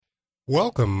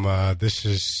Welcome. This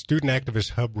is Student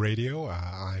Activist Hub Radio.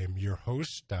 I'm your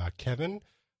host, Kevin,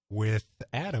 with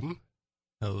Adam.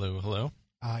 Hello, hello.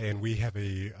 And we have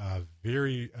a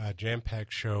very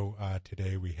jam-packed show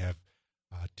today. We have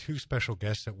two special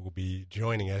guests that will be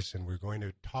joining us, and we're going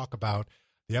to talk about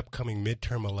the upcoming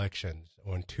midterm elections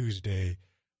on Tuesday,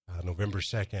 November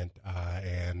 2nd.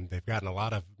 And they've gotten a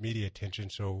lot of media attention,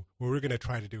 so what we're going to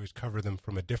try to do is cover them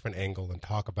from a different angle and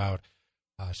talk about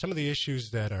some of the issues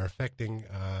that are affecting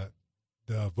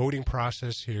the voting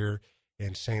process here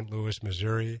in St. Louis,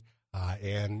 Missouri,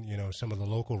 and some of the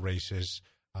local races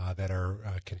that are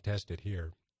contested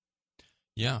here.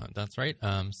 Yeah, that's right.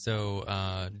 So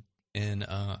in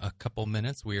a couple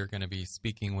minutes, we are going to be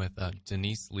speaking with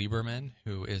Denise Lieberman,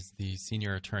 who is the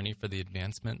senior attorney for the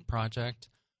Advancement Project,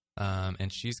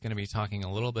 and she's going to be talking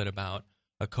a little bit about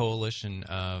a coalition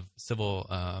of civil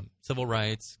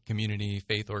rights, community,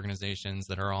 faith organizations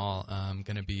that are all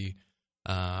going to be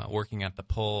working at the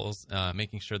polls,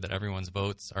 making sure that everyone's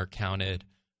votes are counted.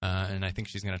 And I think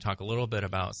she's going to talk a little bit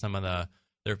about there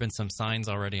have been some signs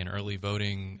already in early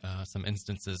voting, some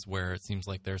instances where it seems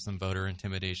like there's some voter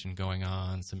intimidation going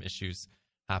on, some issues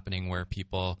happening where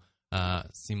people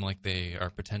seem like they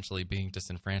are potentially being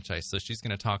disenfranchised. So she's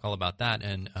going to talk all about that.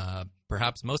 And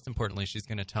perhaps most importantly, she's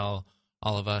going to tell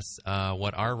all of us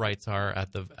what our rights are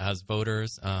as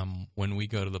voters when we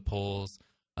go to the polls,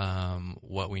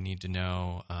 what we need to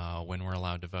know when we're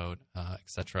allowed to vote, et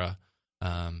cetera,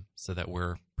 so that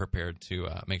we're prepared to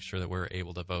make sure that we're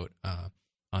able to vote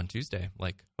on Tuesday,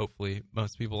 like hopefully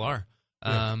most people are.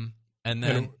 Yeah. And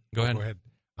then go ahead. Go ahead.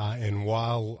 And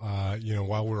while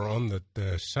we're on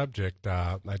the subject,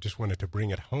 I just wanted to bring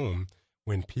it home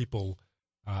when people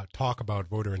talk about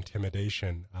voter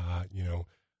intimidation.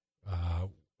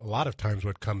 A lot of times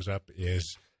what comes up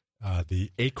is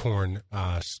the Acorn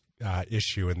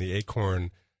issue and the Acorn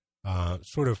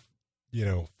sort of,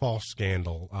 false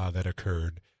scandal that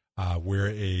occurred where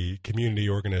a community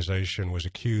organization was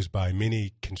accused by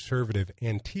many conservative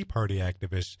and Tea Party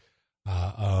activists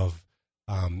of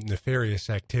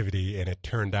nefarious activity, and it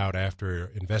turned out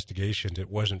after investigations it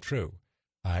wasn't true.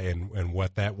 And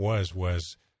what that was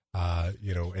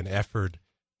an effort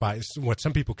by what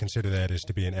some people consider that is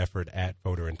to be an effort at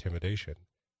voter intimidation.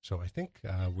 So I think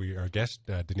our guest,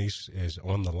 Denise, is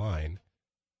on the line.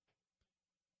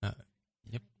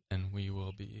 Yep, and we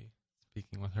will be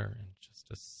speaking with her in just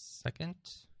a second.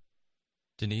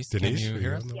 Denise, can you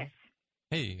hear us? Yes.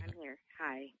 Hey. I'm here.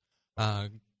 Hi.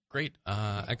 Great.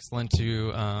 Excellent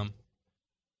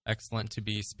to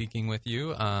be speaking with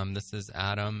you. This is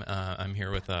Adam. I'm here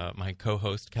with my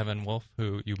co-host, Kevin Wolf,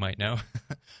 who you might know.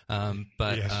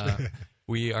 Yes.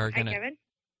 We are going to... Hi, Kevin.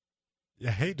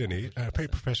 Yeah, hey, Denise. Hey,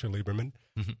 Professor Lieberman.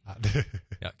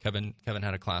 Yeah, Kevin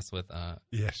had a class with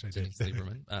yes, I did. Denise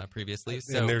Lieberman previously.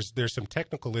 So, and there's some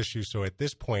technical issues, so at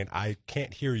this point, I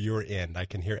can't hear your end. I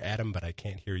can hear Adam, but I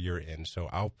can't hear your end, so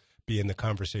I'll be in the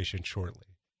conversation shortly.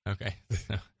 Okay.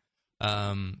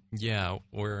 Yeah,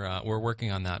 we're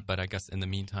working on that, but I guess in the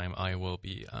meantime, I will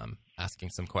be asking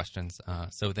some questions.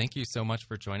 So thank you so much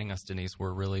for joining us, Denise.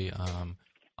 We're really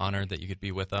honored that you could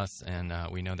be with us, and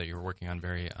we know that you're working on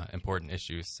very important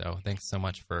issues. So thanks so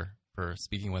much for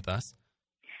speaking with us.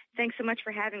 Thanks so much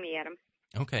for having me, Adam.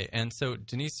 Okay, and so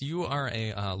Denise, you are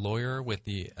a lawyer with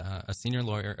a senior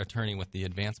lawyer attorney with the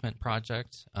Advancement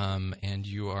Project, and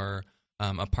you are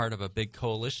a part of a big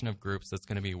coalition of groups that's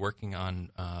going to be working on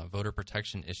voter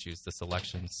protection issues this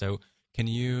election. So can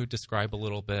you describe a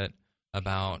little bit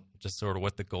about just sort of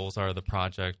what the goals are of the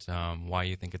project, why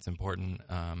you think it's important,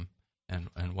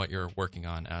 and what you're working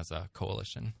on as a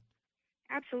coalition?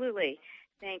 Absolutely.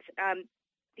 Thanks.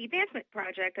 The Advancement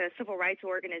Project, a civil rights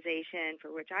organization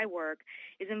for which I work,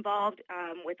 is involved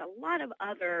with a lot of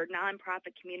other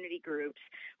nonprofit community groups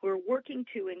who are working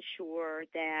to ensure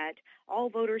that all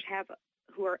voters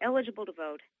who are eligible to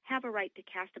vote have a right to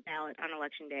cast a ballot on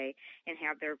Election Day and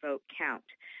have their vote count.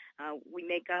 We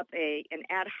make up an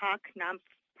ad hoc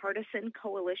nonpartisan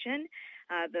coalition,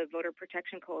 the Voter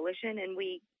Protection Coalition, and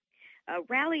we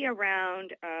rally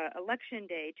around Election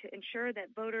Day to ensure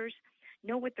that voters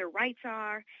know what their rights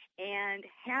are and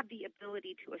have the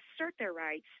ability to assert their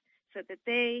rights so that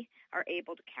they are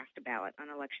able to cast a ballot on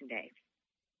Election Day.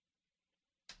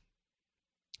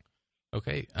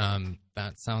 Okay,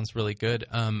 that sounds really good.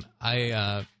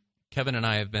 Kevin and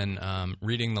I have been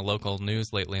reading the local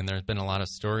news lately, and there's been a lot of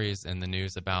stories in the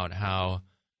news about how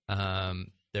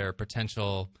there are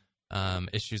potential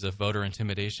issues of voter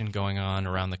intimidation going on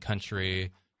around the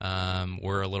country.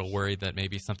 We're a little worried that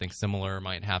maybe something similar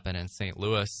might happen in St.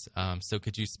 Louis. So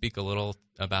could you speak a little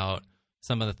about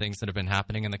some of the things that have been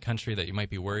happening in the country that you might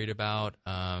be worried about,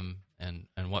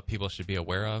 and what people should be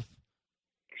aware of?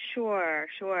 Sure.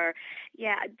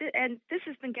 Yeah, and this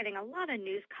has been getting a lot of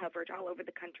news coverage all over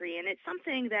the country, and it's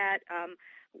something that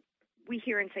we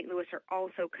here in St. Louis are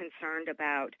also concerned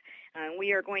about.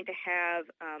 We are going to have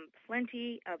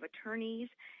plenty of attorneys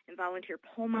and volunteer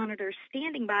poll monitors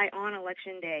standing by on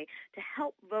Election Day to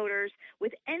help voters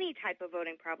with any type of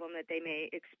voting problem that they may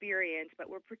experience, but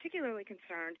we're particularly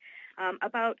concerned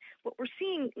about what we're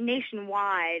seeing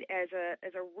nationwide as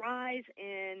a rise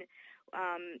in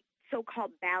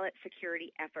so-called ballot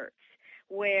security efforts,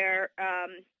 where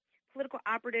political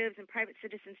operatives and private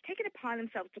citizens take it upon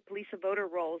themselves to police the voter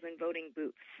rolls in voting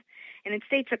booths. And in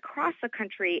states across the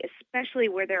country, especially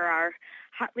where there are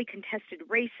hotly contested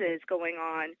races going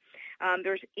on,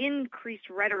 there's increased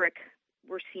rhetoric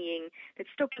we're seeing that's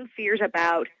stoking fears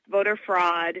about voter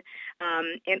fraud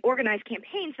and organized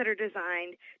campaigns that are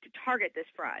designed to target this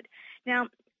fraud. Now,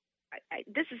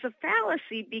 this is a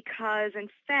fallacy because, in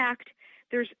fact,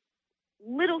 there's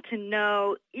little to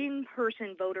no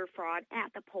in-person voter fraud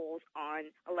at the polls on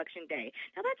Election Day.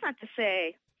 Now, that's not to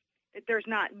say that there's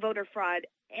not voter fraud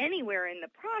anywhere in the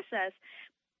process,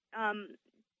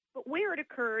 but where it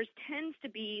occurs tends to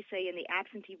be, say, in the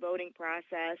absentee voting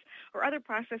process or other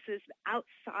processes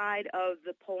outside of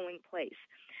the polling place.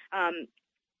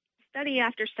 Study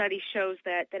after study shows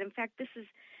that in fact, this is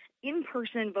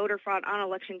in-person voter fraud on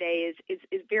Election Day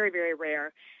is very, very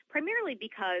rare, primarily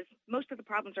because most of the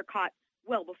problems are caught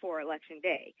well before Election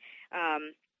Day.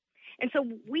 And so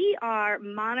we are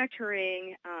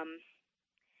monitoring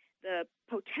the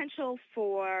potential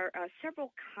for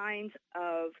several kinds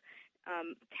of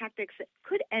tactics that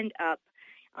could end up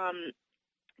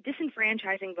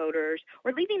disenfranchising voters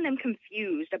or leaving them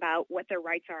confused about what their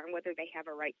rights are and whether they have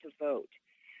a right to vote.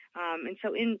 And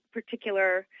so in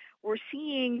particular, we're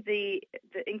seeing the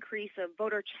increase of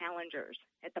voter challengers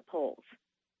at the polls.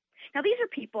 Now, these are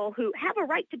people who have a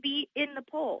right to be in the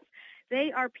polls.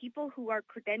 They are people who are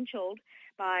credentialed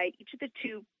by each of the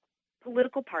two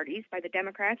political parties, by the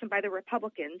Democrats and by the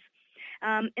Republicans,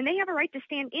 and they have a right to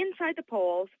stand inside the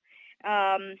polls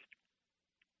and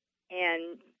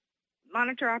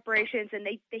monitor operations, and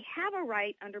they have a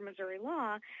right under Missouri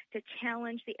law to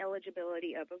challenge the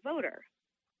eligibility of a voter.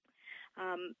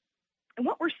 And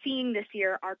what we're seeing this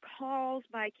year are calls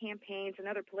by campaigns and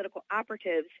other political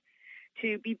operatives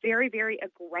to be very, very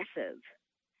aggressive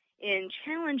in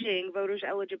challenging voters'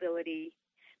 eligibility,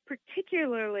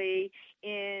 particularly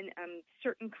in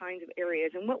certain kinds of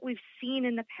areas. And what we've seen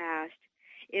in the past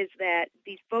is that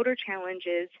these voter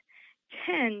challenges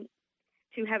tend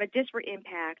to have a disparate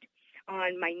impact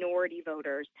on minority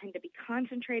voters, tend to be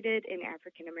concentrated in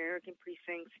African American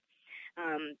precincts.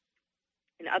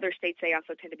 In other states, they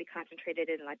also tend to be concentrated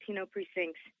in Latino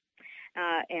precincts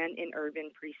and in urban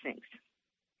precincts.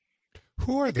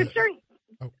 Who are the concern?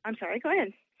 I'm sorry, go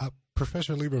ahead.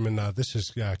 Professor Lieberman, this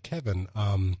is Kevin.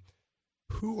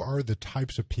 Who are the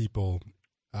types of people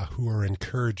who are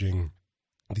encouraging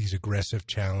these aggressive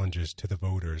challenges to the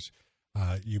voters?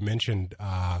 You mentioned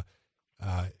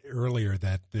earlier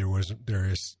that there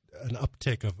is an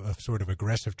uptick of sort of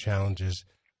aggressive challenges.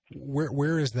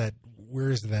 Where is that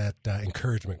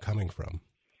encouragement coming from?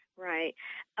 Right.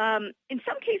 In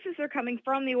some cases, they're coming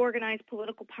from the organized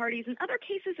political parties. In other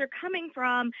cases, they're coming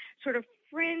from sort of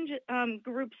fringe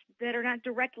groups that are not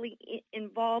directly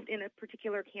involved in a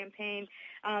particular campaign.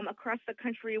 Across the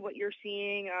country, what you're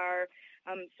seeing are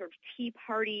sort of Tea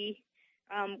Party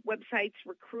websites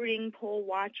recruiting poll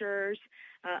watchers,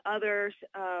 others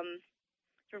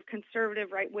sort of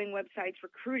conservative right-wing websites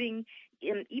recruiting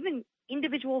even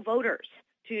individual voters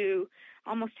to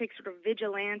almost take sort of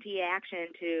vigilante action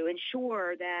to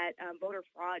ensure that voter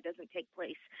fraud doesn't take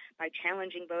place by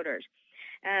challenging voters.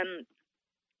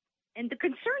 And the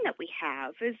concern that we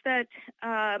have is that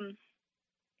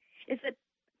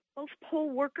both poll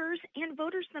workers and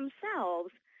voters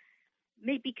themselves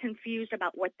may be confused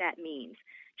about what that means.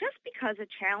 Just because a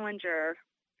challenger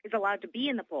is allowed to be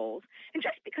in the polls, and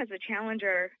just because a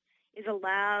challenger is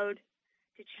allowed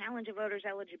to challenge a voter's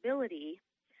eligibility,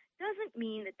 doesn't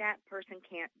mean that that person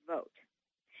can't vote.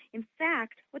 In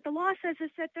fact, what the law says is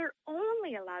that they're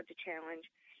only allowed to challenge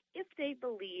if they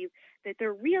believe that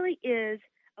there really is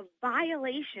a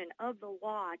violation of the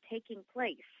law taking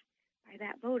place by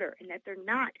that voter and that they're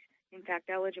not, in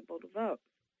fact, eligible to vote.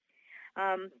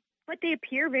 But they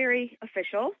appear very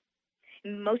official.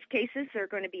 In most cases, they're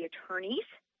going to be attorneys.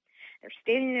 They're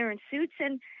standing there in suits,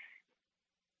 and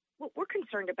what we're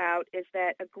concerned about is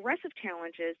that aggressive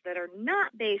challenges that are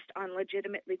not based on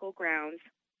legitimate legal grounds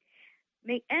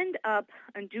may end up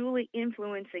unduly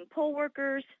influencing poll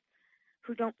workers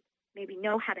who don't maybe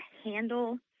know how to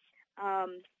handle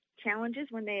challenges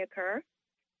when they occur,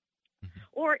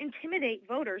 or intimidate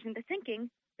voters into thinking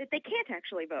that they can't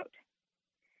actually vote.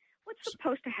 What's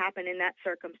supposed to happen in that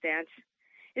circumstance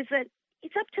is that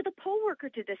it's up to the poll worker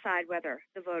to decide whether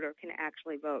the voter can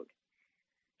actually vote.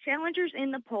 Challengers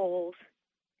in the polls,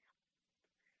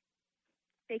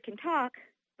 they can talk,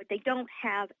 but they don't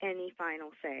have any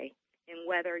final say in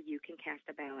whether you can cast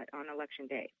a ballot on Election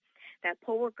Day. That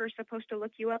poll worker is supposed to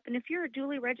look you up, and if you're a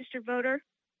duly registered voter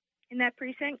in that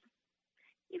precinct,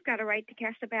 you've got a right to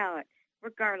cast a ballot,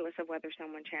 regardless of whether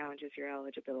someone challenges your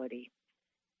eligibility.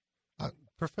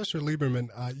 Professor Lieberman,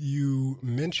 you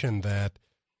mentioned that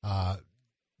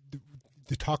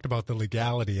you talked about the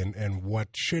legality and what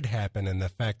should happen, and the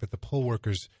fact that the poll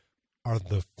workers are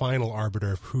the final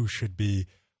arbiter of who should be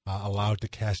allowed to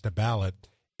cast a ballot.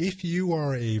 If you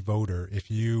are a voter, if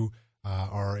you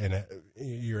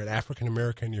you're an African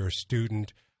American, you're a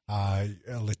student, a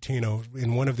Latino,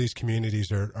 in one of these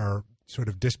communities are sort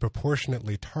of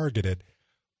disproportionately targeted,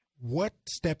 what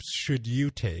steps should you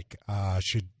take?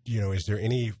 Is there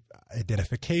any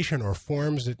identification or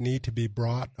forms that need to be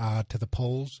brought to the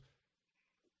polls?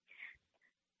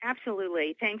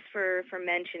 Absolutely. Thanks for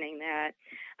mentioning that.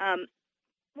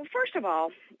 Well, first of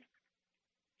all,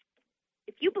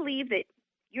 if you believe that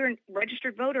you're a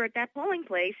registered voter at that polling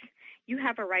place, you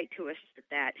have a right to assert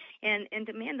that and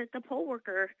demand that the poll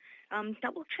worker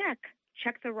double check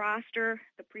the roster,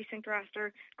 the precinct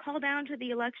roster, call down to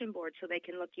the election board so they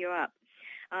can look you up.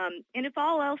 And if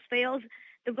all else fails,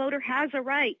 the voter has a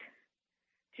right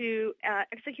to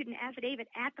execute an affidavit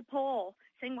at the poll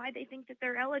saying why they think that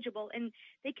they're eligible, and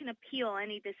they can appeal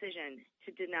any decision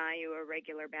to deny you a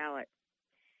regular ballot.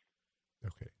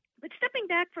 Okay. But stepping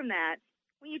back from that,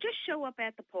 when you just show up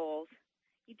at the polls,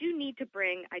 you do need to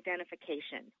bring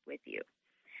identification with you.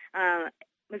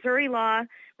 Missouri law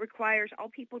requires all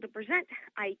people to present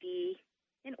ID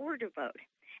in order to vote,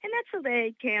 and that's so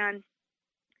they can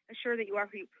assure that you are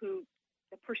who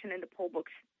the person in the poll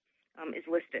books is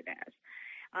listed as.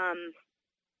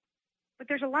 But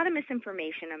there's a lot of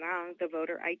misinformation around the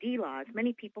voter ID laws.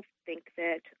 Many people think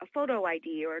that a photo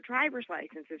ID or a driver's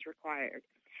license is required,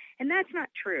 and that's not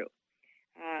true.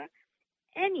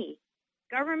 Any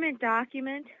government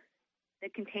document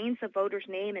that contains the voter's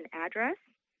name and address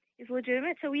is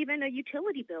legitimate, so even a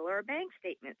utility bill or a bank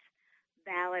statement's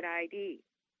valid ID.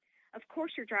 Of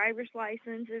course, your driver's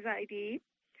license is ID.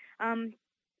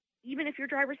 Even if your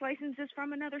driver's license is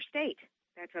from another state,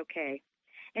 that's okay.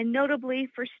 And notably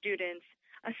for students,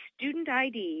 a student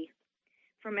ID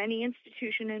from any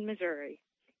institution in Missouri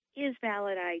is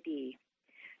valid ID.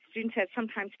 Students have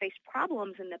sometimes faced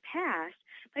problems in the past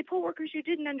by poll workers who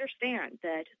didn't understand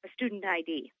that a student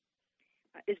ID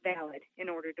is valid in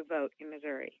order to vote in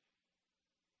Missouri.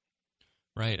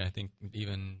 Right. I think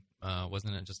even,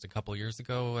 wasn't it just a couple years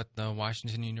ago at the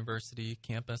Washington University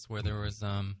campus where there was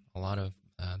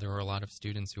there were a lot of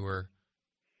students who were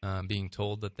being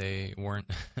told that they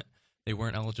weren't they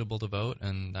weren't eligible to vote,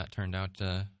 and that turned out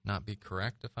to not be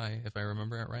correct, if I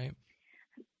remember it right.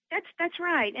 That's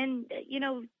right, and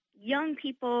young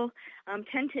people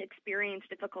tend to experience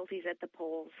difficulties at the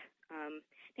polls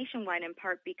nationwide, in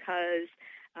part because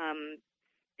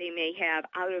they may have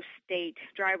out-of-state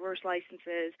driver's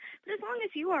licenses. But as long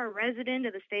as you are a resident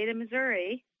of the state of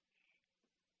Missouri,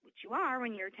 which you are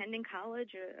when you're attending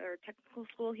college or technical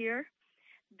school here,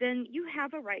 then you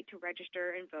have a right to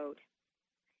register and vote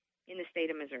in the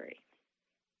state of Missouri.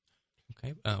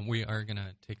 Okay, we are going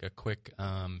to take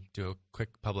do a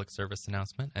quick public service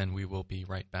announcement, and we will be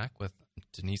right back with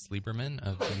Denise Lieberman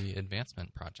of the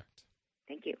Advancement Project.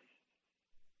 Thank you.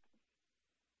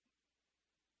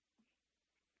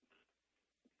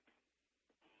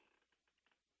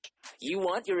 You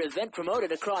want your event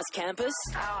promoted across campus?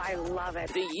 Oh, I love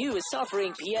it. The U is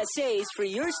offering PSAs for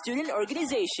your student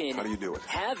organization. How do you do it?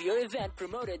 Have your event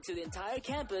promoted to the entire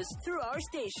campus through our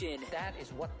station. That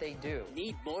is what they do.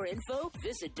 Need more info?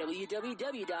 Visit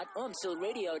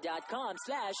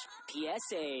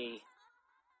www.umsulradio.com/PSA.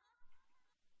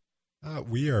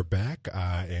 We are back,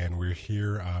 and we're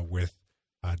here with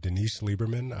Denise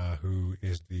Lieberman, who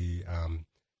is the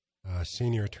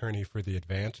senior attorney for the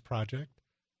Advance Project.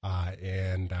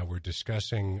 And we're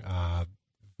discussing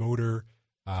voter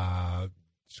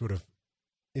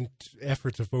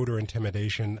efforts of voter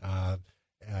intimidation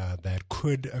that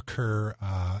could occur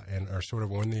and are sort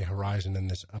of on the horizon in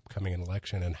this upcoming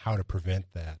election, and how to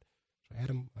prevent that. So,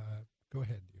 Adam, go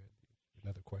ahead. You had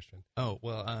another question. Oh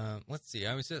well, let's see.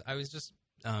 I was just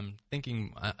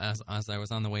thinking as I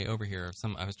was on the way over here.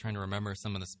 I was trying to remember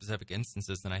some of the specific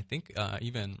instances, and I think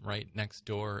even right next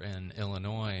door in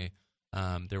Illinois.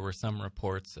 There were some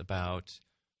reports about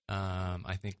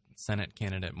I think Senate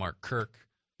candidate Mark Kirk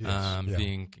Yes, yeah.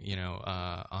 being,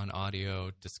 on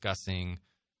audio discussing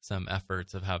some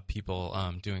efforts of how people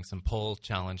doing some poll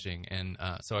challenging. And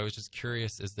so I was just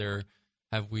curious,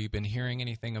 have we been hearing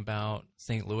anything about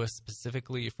St. Louis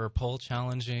specifically for poll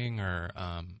challenging, or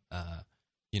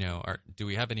do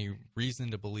we have any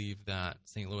reason to believe that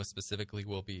St. Louis specifically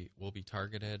will be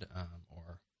targeted,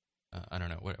 or I don't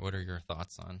know. What are your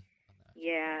thoughts on that?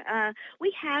 Yeah,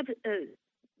 we have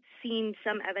seen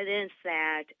some evidence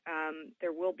that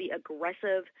there will be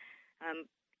aggressive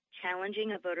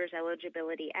challenging of voters'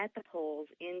 eligibility at the polls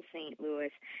in St.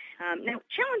 Louis. Now,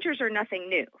 challengers are nothing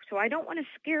new, so I don't want to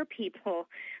scare people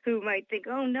who might think,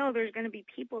 oh, no, there's going to be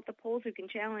people at the polls who can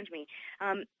challenge me.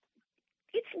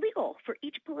 It's legal for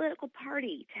each political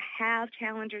party to have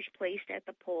challengers placed at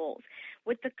the polls.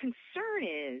 What the concern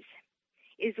is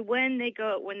when they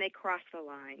cross the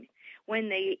line, when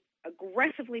they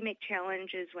aggressively make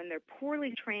challenges, when they're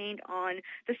poorly trained on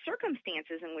the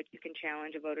circumstances in which you can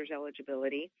challenge a voter's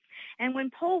eligibility, and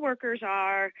when poll workers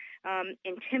are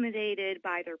intimidated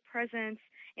by their presence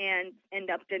and end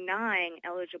up denying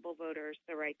eligible voters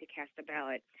the right to cast a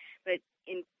ballot. But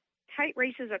in tight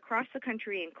races across the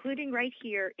country, including right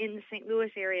here in the St.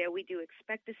 Louis area, we do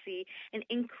expect to see an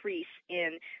increase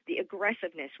in the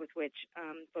aggressiveness with which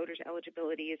voters'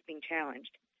 eligibility is being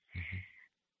challenged. Mm-hmm.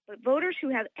 But voters who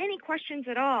have any questions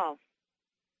at all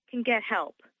can get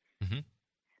help. Mm-hmm.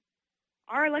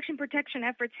 Our election protection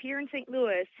efforts here in St.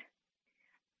 Louis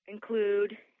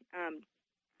include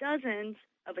dozens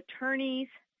of attorneys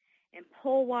and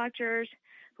poll watchers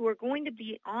who are going to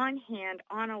be on hand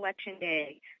on Election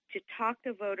Day to talk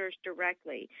to voters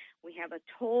directly. We have a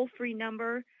toll-free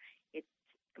number. It's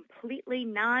completely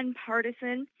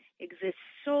nonpartisan, exists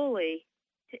solely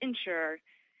to ensure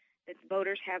that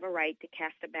voters have a right to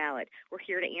cast a ballot. We're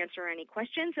here to answer any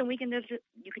questions, and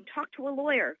you can talk to a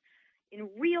lawyer in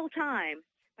real time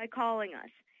by calling us.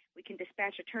 We can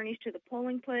dispatch attorneys to the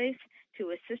polling place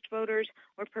to assist voters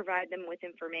or provide them with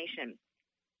information.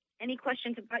 Any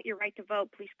questions about your right to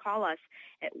vote, please call us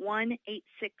at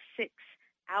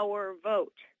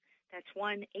 1-866-OUR-VOTE. That's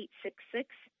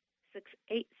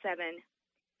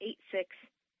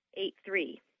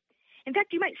 1-866-687-8683. In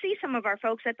fact, you might see some of our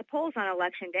folks at the polls on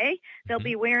Election Day. They'll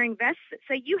be wearing vests that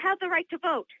say, "You have the right to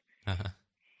vote." Uh-huh.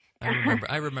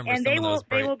 I remember and some of those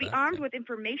they will be vests, armed yeah. with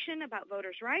information about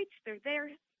voters' rights. They're there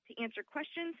to answer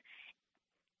questions.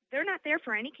 They're not there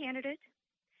for any candidate.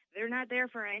 They're not there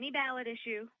for any ballot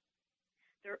issue.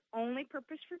 Their only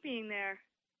purpose for being there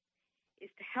is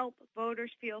to help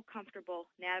voters feel comfortable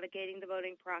navigating the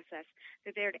voting process.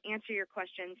 They're there to answer your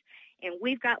questions, and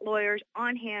we've got lawyers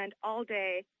on hand all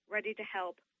day ready to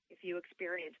help if you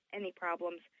experience any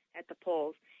problems at the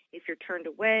polls. If you're turned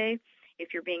away,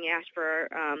 if you're being asked for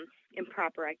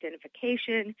improper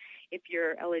identification, if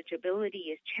your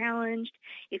eligibility is challenged,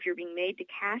 if you're being made to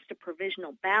cast a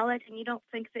provisional ballot and you don't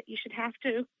think that you should have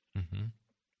to,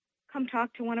 come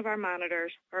talk to one of our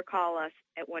monitors or call us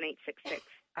at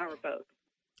 1-866-OUR-VOTE.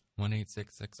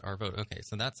 1-866-OUR-VOTE. Okay,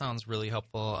 so that sounds really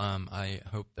helpful. I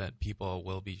hope that people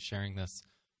will be sharing this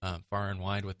far and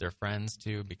wide with their friends,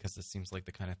 too, because this seems like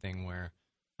the kind of thing where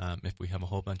if we have a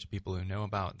whole bunch of people who know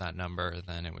about that number,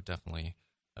 then it would definitely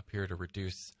appear to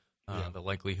reduce the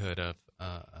likelihood of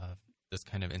this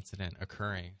kind of incident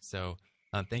occurring. So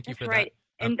thank you for that. That's right.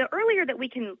 And the earlier that we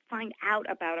can find out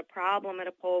about a problem at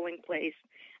a polling place,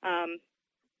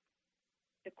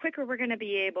 the quicker we're going to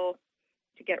be able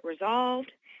to get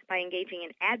resolved by engaging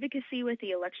in advocacy with the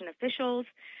election officials.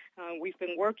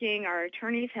 Our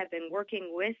attorneys have been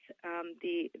working with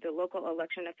the local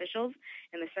election officials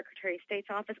and the Secretary of State's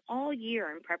office all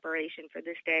year in preparation for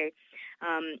this day,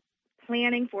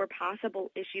 planning for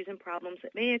possible issues and problems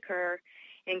that may occur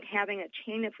and having a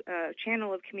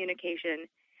channel of communication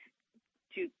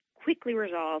to quickly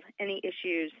resolve any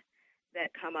issues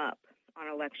that come up on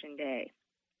Election Day.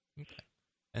 Okay.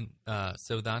 And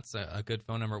so that's a good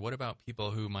phone number. What about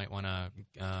people who might want to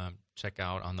check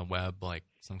out on the web, like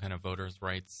some kind of voters'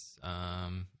 rights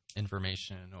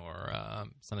information or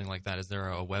something like that? Is there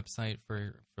a website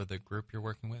for the group you're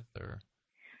working with? Or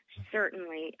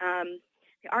Certainly.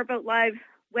 The Our Vote Live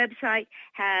website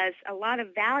has a lot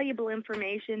of valuable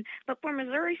information, but for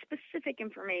Missouri-specific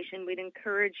information, we'd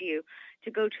encourage you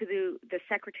to go to the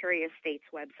Secretary of State's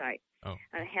website. Oh.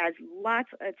 It has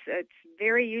it's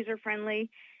very user-friendly.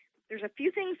 There's a few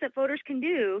things that voters can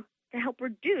do to help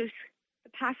reduce the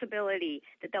possibility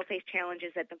that they'll face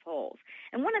challenges at the polls.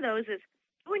 And one of those is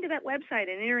going to that website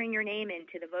and entering your name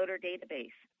into the voter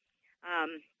database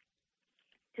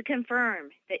to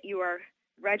confirm that you are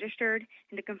registered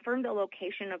and to confirm the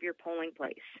location of your polling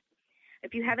place.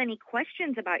 If you have any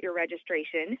questions about your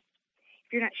registration,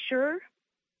 if you're not sure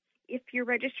if you're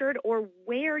registered or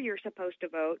where you're supposed to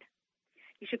vote,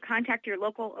 you should contact your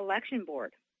local election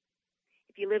board.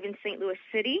 If you live in St. Louis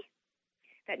City,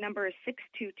 that number is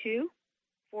 622-4336.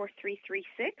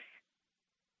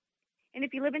 And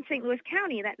if you live in St. Louis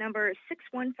County, that number is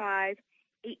 615-1800.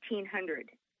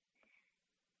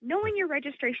 Knowing your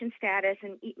registration status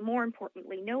and, more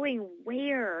importantly, knowing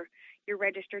where you're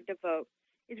registered to vote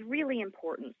is really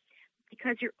important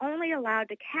because you're only allowed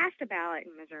to cast a ballot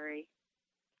in Missouri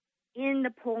in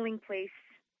the polling place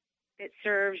that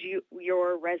serves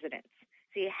your residence.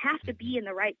 So you have to be in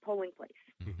the right polling place.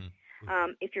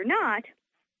 Mm-hmm. If you're not,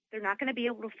 they're not going to be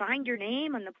able to find your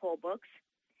name on the poll books,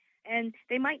 and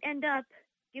they might end up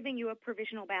giving you a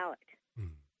provisional ballot,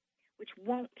 which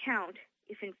won't count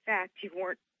if, in fact, you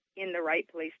weren't in the right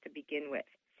place to begin with.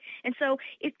 And so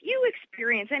if you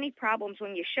experience any problems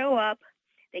when you show up,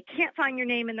 they can't find your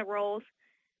name in the rolls,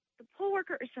 the poll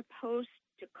worker is supposed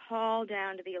to call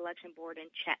down to the election board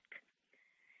and check.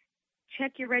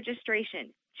 Check your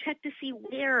registration. Check to see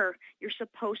where you're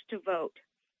supposed to vote,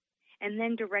 and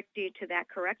then direct you to that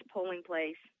correct polling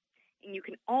place. And you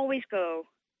can always go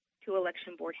to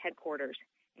election board headquarters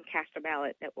and cast a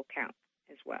ballot that will count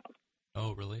as well.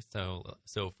 Oh, really? So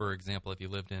for example, if you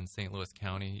lived in St. Louis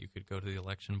County, you could go to the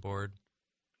election board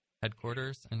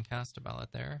headquarters and cast a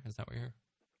ballot there? Is that what you're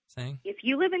saying? If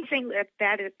you live in St. Louis,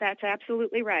 that's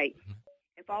absolutely right. Mm-hmm.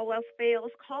 If all else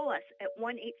fails, call us at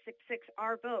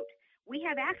 1-866-OUR-VOTE. We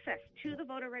have access to the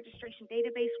voter registration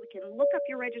database. We can look up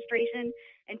your registration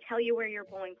and tell you where your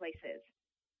polling place is.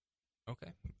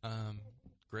 Okay.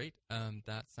 Great.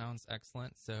 That sounds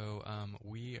excellent. So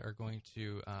we are going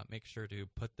to make sure to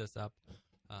put this up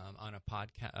on a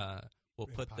podcast. We'll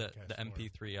put the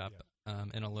MP3 up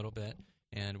in a little bit,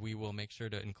 and we will make sure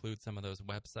to include some of those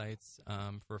websites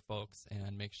for folks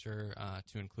and make sure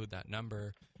to include that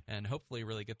number and hopefully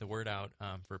really get the word out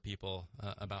for people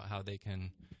about how they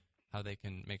can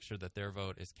make sure that their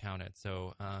vote is counted.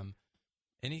 So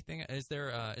anything, is there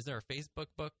a Facebook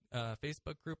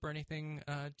group or anything,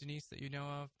 Denise, that you know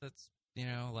of that's,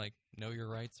 like Know Your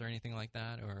Rights or anything like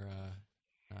that? Or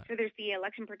So there's the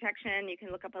election protection. You can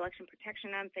look up election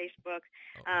protection on Facebook.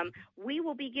 We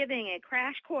will be giving a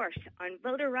crash course on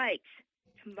voter rights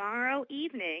tomorrow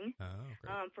evening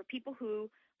for people who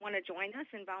want to join us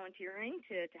in volunteering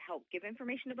to help give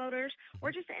information to voters,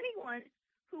 or just anyone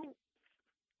who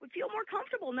would feel more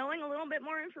comfortable knowing a little bit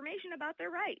more information about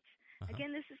their rights.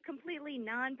 Again, this is completely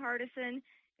nonpartisan.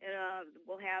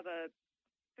 We'll have a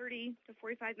 30 to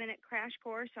 45-minute crash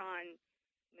course on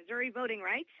Missouri voting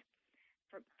rights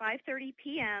from 5:30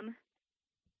 p.m.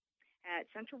 at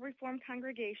Central Reformed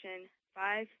Congregation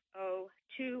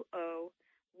 5020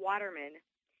 Waterman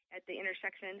at the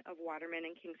intersection of Waterman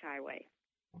and Kings Highway.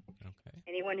 Okay.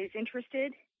 Anyone who's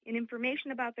interested in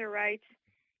information about their rights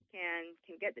can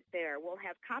get it there. We'll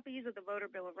have copies of the Voter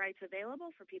Bill of Rights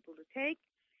available for people to take,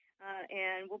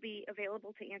 and we'll be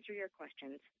available to answer your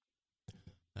questions.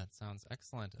 That sounds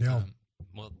excellent. Yeah.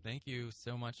 Well, thank you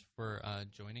so much for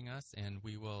joining us, and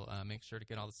we will make sure to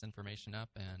get all this information up,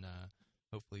 and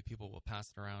hopefully people will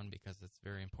pass it around because it's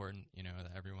very important,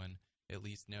 that everyone at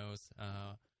least knows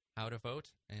how to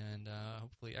vote and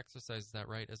hopefully exercise that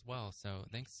right as well. So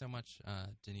thanks so much,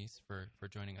 Denise, for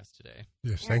joining us today.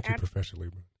 Yes, thank you, Professor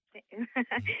Lieberman.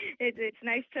 It's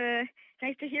nice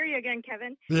to hear you again,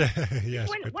 Kevin. Yeah, yes.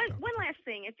 One last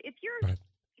thing, if you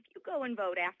go and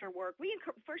vote after work,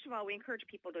 first of all we encourage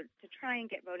people to try and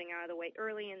get voting out of the way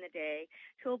early in the day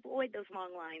to avoid those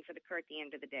long lines that occur at the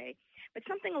end of the day. But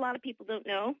something a lot of people don't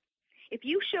know: if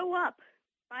you show up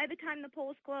by the time the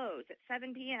polls close at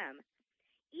 7 p.m.,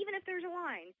 even if there's a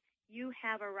line, you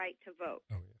have a right to vote.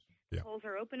 Oh, yes. Yeah. Polls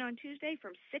are open on Tuesday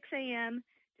from 6 a.m.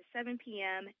 to 7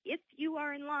 p.m. If you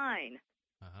are in line,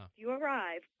 if you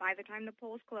arrive by the time the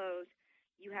polls close,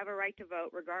 you have a right to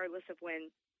vote regardless of when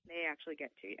they actually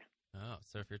get to you. Oh,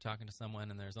 so if you're talking to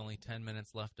someone and there's only 10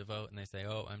 minutes left to vote and they say,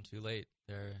 "Oh, I'm too late,"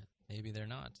 maybe they're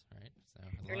not, right? So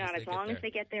they're not. As long as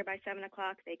they get there by 7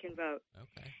 o'clock, they can vote.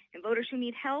 Okay. And voters who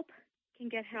need help can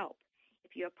get help.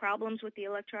 If you have problems with the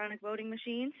electronic voting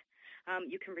machines,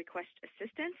 you can request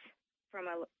assistance from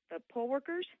the poll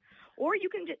workers, or you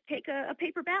can take a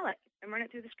paper ballot and run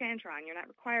it through the Scantron. You're not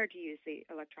required to use the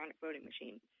electronic voting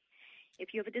machine.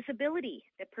 If you have a disability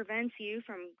that prevents you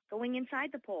from going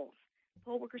inside the polls,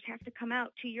 poll workers have to come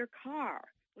out to your car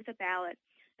with a ballot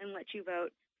and let you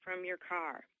vote from your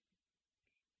car.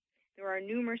 There are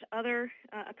numerous other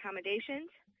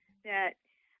accommodations that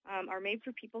are made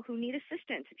for people who need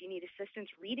assistance. If you need assistance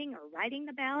reading or writing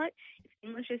the ballot, if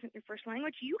English isn't your first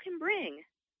language, you can bring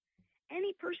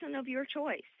any person of your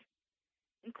choice,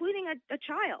 including a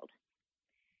child,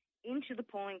 into the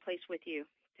polling place with you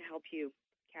to help you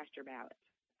cast your ballot.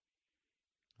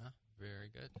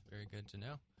 Very good. Very good to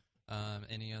know.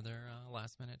 Any other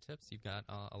last-minute tips? You've got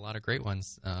a lot of great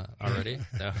ones already.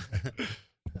 So,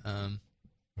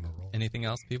 anything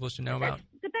else people should know about?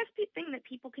 The best thing that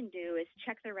people can do is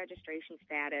check their registration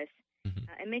status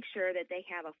and make sure that they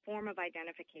have a form of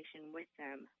identification with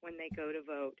them when they go to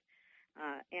vote.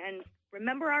 And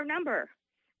remember our number,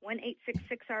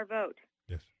 1-866-OUR-VOTE.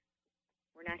 Yes.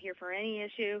 We're not here for any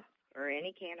issue or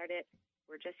any candidate.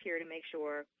 We're just here to make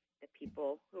sure that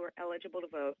people who are eligible to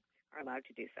vote are allowed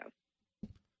to do so.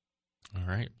 All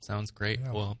right. Sounds great.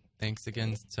 Yeah. Well, thanks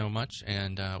again so much.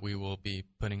 And we will be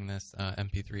putting this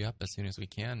MP3 up as soon as we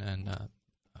can. And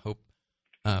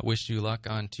wish you luck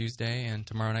on Tuesday and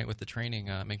tomorrow night with the training,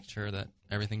 making sure that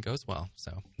everything goes well.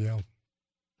 So, yeah.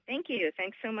 Thank you.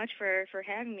 Thanks so much for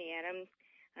having me, Adam.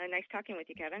 Nice talking with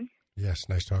you, Kevin. Yes,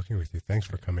 nice talking with you. Thanks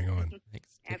for coming on.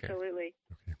 thanks. Take care. Absolutely.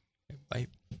 Okay. Bye.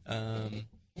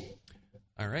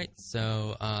 All right.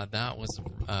 So that was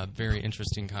a very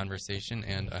interesting conversation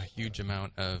and a huge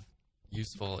amount of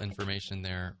useful information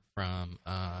there from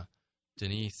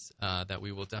Denise that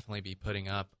we will definitely be putting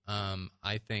up.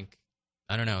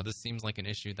 I don't know, this seems like an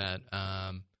issue that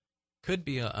could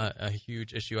be a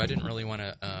huge issue. I didn't really want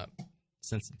to,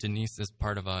 since Denise is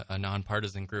part of a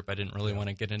nonpartisan group, I didn't really want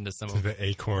to get into some of the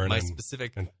ACORN my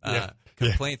specific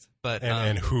complaints. But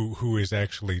and who is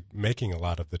actually making a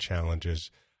lot of the challenges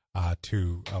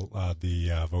to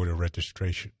the voter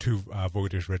registration, to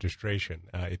voters registration.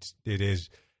 It is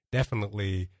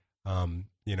definitely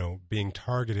being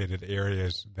targeted at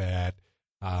areas that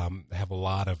have a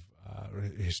lot of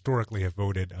historically have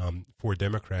voted for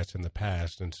Democrats in the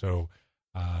past, and so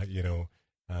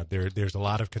there's a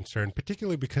lot of concern,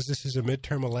 particularly because this is a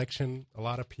midterm election. A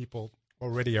lot of people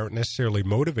already aren't necessarily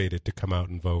motivated to come out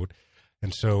and vote,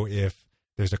 and so if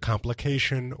there's a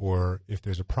complication or if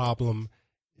there's a problem,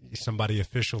 somebody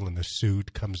official in the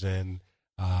suit comes in,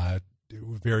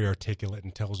 very articulate,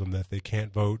 and tells them that they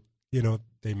can't vote.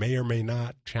 They may or may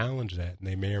not challenge that, and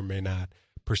they may or may not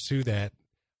pursue that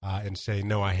and say,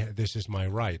 no, this is my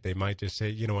right. They might just say,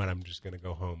 you know what, I'm just going to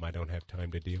go home. I don't have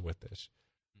time to deal with this.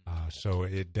 So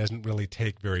it doesn't really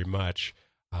take very much,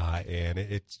 and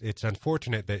it's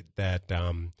unfortunate that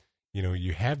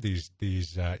you have these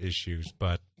issues,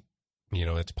 but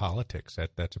it's politics.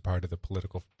 That's a part of the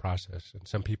political process, and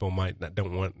some people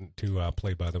don't want to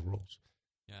play by the rules.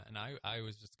 Yeah, and I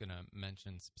was just going to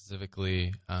mention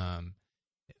specifically,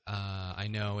 I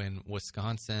know in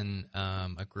Wisconsin,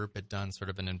 a group had done sort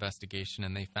of an investigation,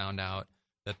 and they found out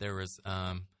that there was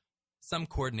some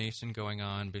coordination going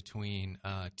on between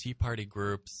Tea Party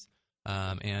groups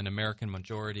and American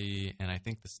Majority, and I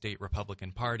think the state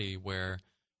Republican Party, where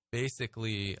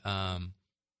basically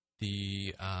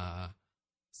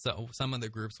so some of the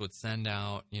groups would send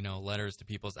out, letters to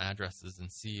people's addresses and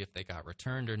see if they got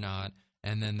returned or not.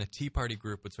 And then the Tea Party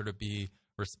group would sort of be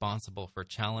responsible for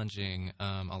challenging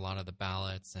a lot of the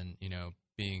ballots and,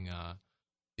 being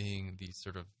these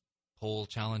sort of poll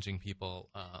challenging people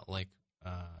like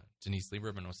Denise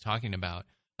Lieberman was talking about,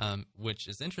 which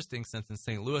is interesting since in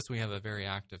St. Louis we have a very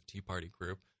active Tea Party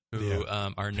group who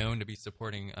are known to be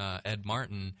supporting Ed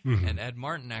Martin. Mm-hmm. And Ed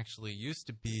Martin actually used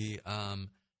to be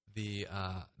the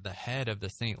head of the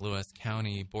St. Louis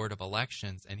County Board of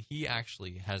Elections, and he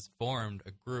actually has formed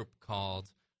a group called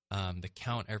the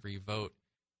Count Every Vote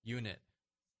Unit.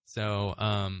 So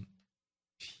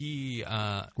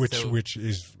which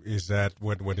is that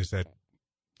what is that?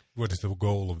 What is the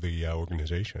goal of the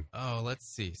organization? Oh, let's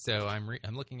see. So I'm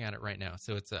looking at it right now.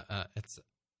 So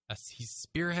he's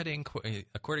spearheading,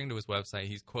 according to his website,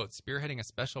 he's, quote, spearheading a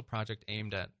special project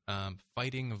aimed at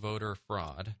fighting voter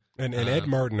fraud. And Ed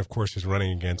Martin, of course, is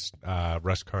running against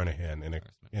Russ Carnahan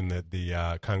in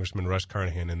the Congressman Russ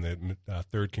Carnahan in the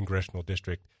 3rd Congressional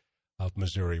District of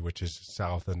Missouri, which is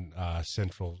south and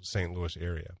central St. Louis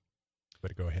area.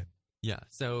 But go ahead. Yeah.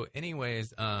 So,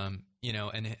 anyways, and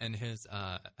his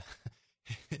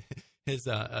his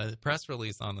press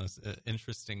release on this,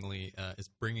 interestingly, is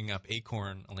bringing up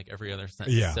ACORN like every other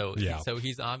sentence. Yeah, so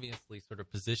he's obviously sort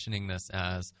of positioning this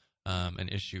as an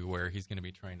issue where he's going to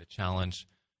be trying to challenge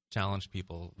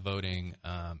people voting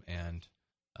and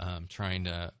trying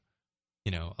to,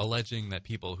 alleging that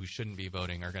people who shouldn't be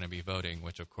voting are going to be voting,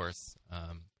 which, of course,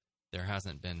 there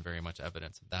hasn't been very much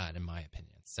evidence of that, in my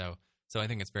opinion. So I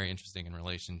think it's very interesting in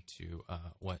relation to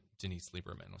what Denise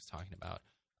Lieberman was talking about.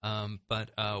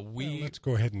 Let's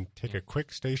go ahead and take a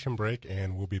quick station break,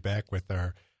 and we'll be back with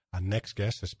our next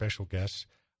guest, a special guest,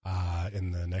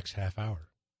 in the next half hour.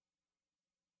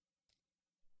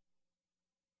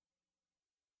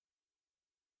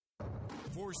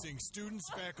 forcing students,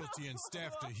 faculty, and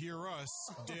staff to hear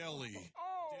us daily.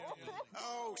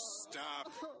 Oh, stop.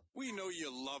 We know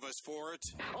you love us for it.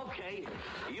 Okay,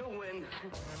 you win.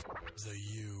 The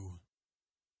U.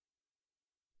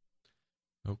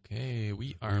 Okay,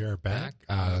 we are back.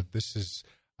 This is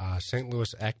St.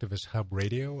 Louis Activist Hub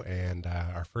Radio, and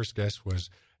our first guest was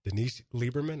Denise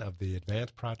Lieberman of the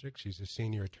Advance Project. She's a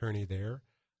senior attorney there,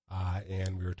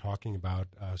 and we were talking about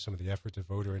some of the efforts of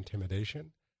voter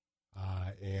intimidation,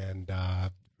 and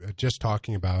just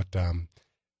talking about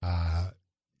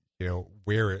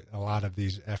where a lot of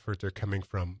these efforts are coming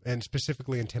from, and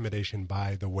specifically intimidation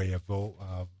by the way of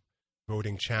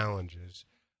voting challenges,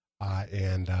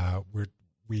 and we're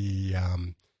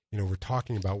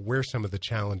talking about where some of the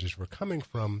challenges were coming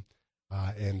from,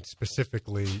 and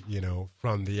specifically,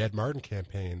 from the Ed Martin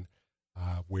campaign,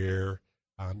 where,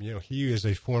 he is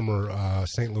a former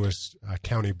St. Louis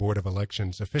County Board of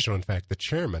Elections official, in fact, the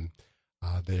chairman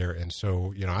there. And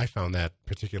so, I found that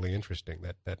particularly interesting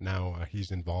that now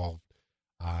he's involved,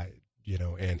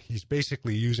 and he's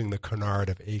basically using the canard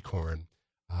of Acorn.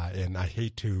 And I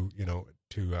hate to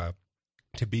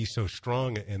be so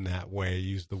strong in that way,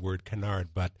 use the word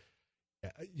canard, but,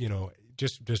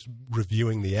 just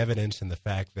reviewing the evidence and the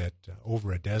fact that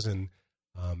over a dozen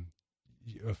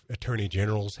attorney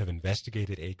generals have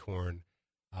investigated Acorn,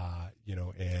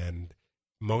 and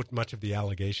much of the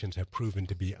allegations have proven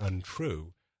to be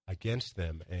untrue against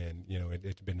them. And,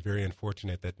 it's been very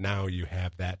unfortunate that now you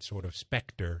have that sort of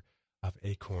specter of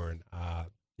Acorn,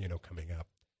 coming up.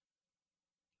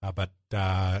 But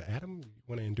Adam, you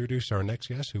want to introduce our next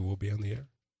guest who will be on the air?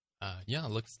 Yeah,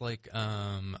 it looks like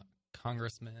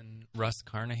Congressman Russ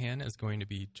Carnahan is going to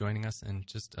be joining us in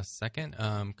just a second.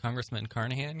 Congressman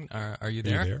Carnahan, are you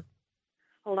there? Are you there?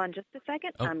 Hold on just a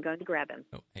second. Oh. I'm going to grab him.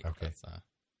 Oh, hey, Okay.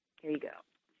 Here you go.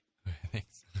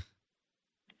 Thanks.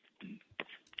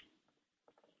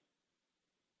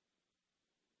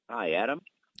 Hi, Adam.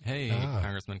 Hey,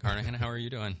 Congressman Carnahan, how are you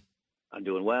doing? I'm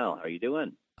doing well. How are you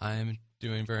doing? I'm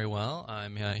doing very well.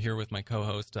 I'm here with my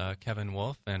co-host, Kevin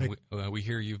Wolf, and we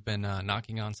hear you've been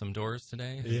knocking on some doors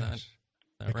today. Is Yes.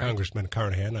 that Hey, right? Congressman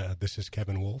Carnahan, this is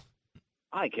Kevin Wolf.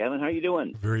 Hi, Kevin. How are you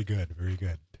doing? Very good, very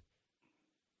good.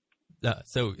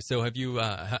 So have you,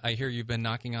 I hear you've been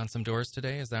knocking on some doors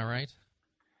today, is that right?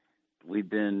 We've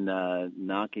been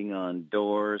knocking on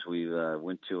doors. We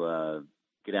went to a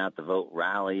Get Out the Vote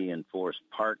rally in Forest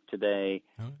Park today.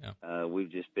 Oh, yeah.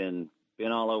 We've just been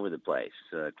all over the place,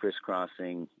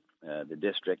 crisscrossing the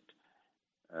district.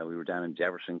 We were down in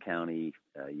Jefferson County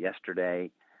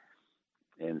yesterday,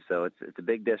 and so it's a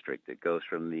big district. It goes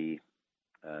from the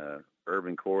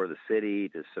urban core of the city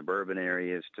to suburban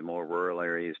areas to more rural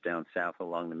areas down south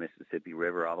along the Mississippi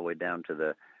River, all the way down to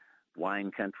the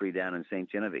wine country down in St.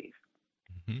 Genevieve.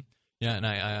 Mm-hmm. Yeah, and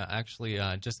I actually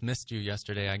just missed you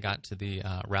yesterday. I got to the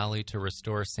rally to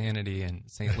restore sanity in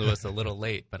St. Louis a little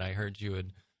late, but I heard you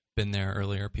had been there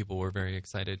earlier. People were very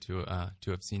excited to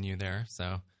have seen you there.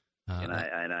 So, and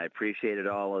I appreciated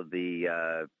all of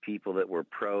the people that were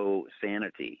pro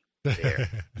sanity there.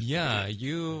 Yeah,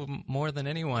 you more than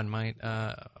anyone might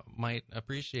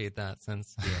appreciate that,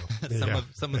 since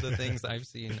some of the things I've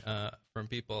seen from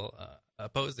people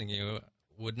opposing you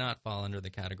would not fall under the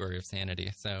category of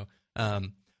sanity. So,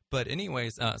 but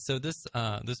anyways, so this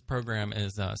program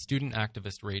is Student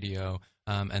Activist Radio,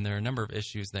 and there are a number of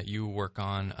issues that you work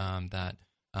on that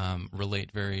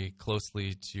relate very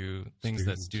closely to things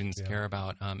that students care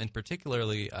about. And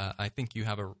particularly, I think you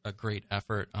have a great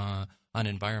effort on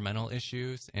environmental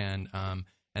issues and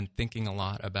thinking a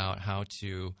lot about how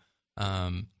to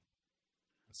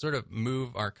sort of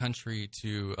move our country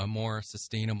to a more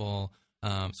sustainable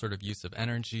sort of use of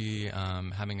energy,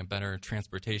 having a better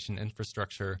transportation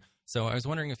infrastructure. So I was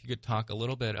wondering if you could talk a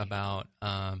little bit about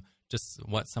just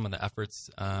what some of the efforts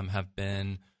have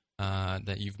been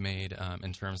that you've made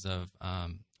in terms of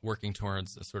working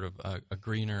towards a sort of a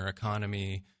greener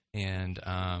economy, and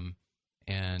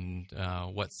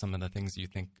what some of the things you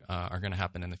think are going to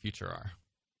happen in the future are.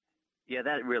 Yeah,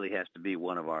 that really has to be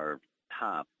one of our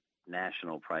top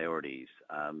national priorities.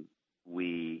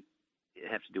 We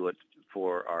have to do it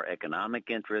for our economic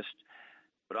interest,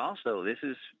 but also this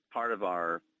is part of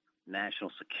our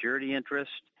national security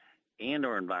interest and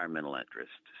our environmental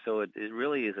interest. So it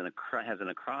really is has an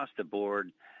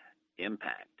across-the-board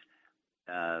impact.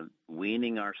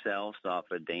 Weaning ourselves off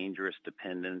a dangerous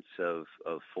dependence of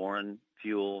foreign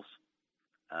fuels,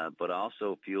 but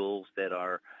also fuels that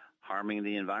are harming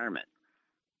the environment.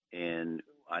 And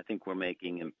I think we're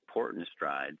making important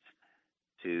strides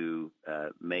to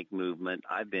make movement.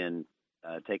 I've been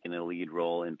taking a lead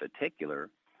role in particular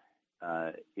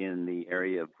in the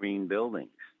area of green buildings,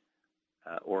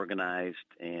 organized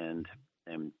and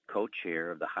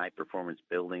co-chair of the High Performance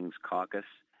Buildings Caucus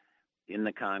in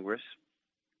the Congress,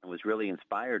 and was really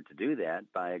inspired to do that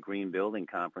by a green building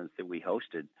conference that we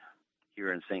hosted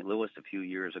here in St. Louis a few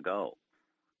years ago,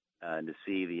 to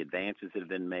see the advances that have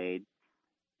been made.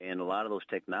 And a lot of those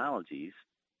technologies,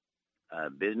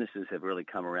 businesses have really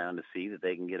come around to see that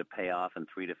they can get a payoff in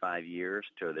 3 to 5 years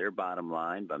to their bottom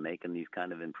line by making these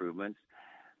kind of improvements.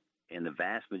 And the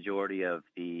vast majority of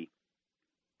the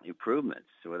improvements,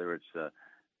 whether it's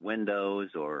windows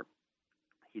or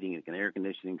heating and air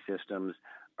conditioning systems,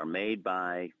 are made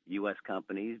by U.S.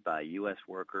 companies, by U.S.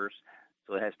 workers.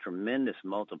 So it has tremendous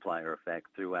multiplier effect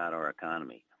throughout our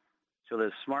economy. So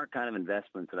there's smart kind of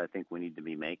investments that I think we need to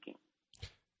be making.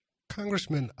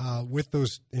 Congressman, with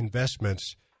those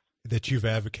investments that you've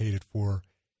advocated for,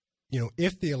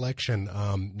 if the election,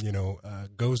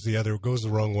 goes the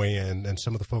wrong way, and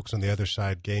some of the folks on the other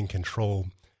side gain control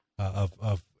of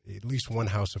at least one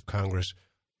house of Congress,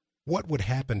 what would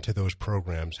happen to those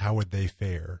programs? How would they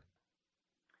fare?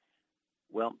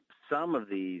 Well, some of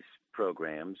these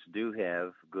programs do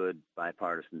have good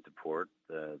bipartisan support.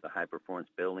 The High Performance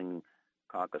Building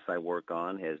Caucus I work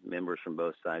on has members from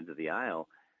both sides of the aisle,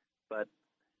 but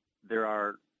there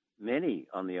are many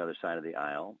on the other side of the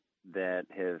aisle that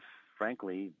have,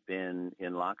 frankly, been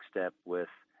in lockstep with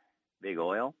big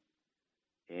oil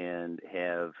and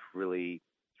have really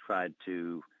tried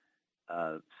to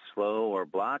slow or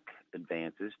block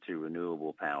advances to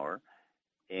renewable power.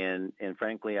 And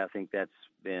frankly, I think that's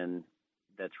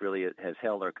really has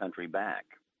held our country back.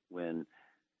 When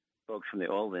folks from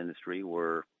the oil industry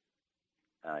were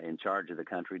in charge of the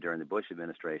country during the Bush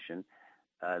administration,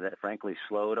 that frankly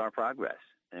slowed our progress.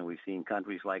 And we've seen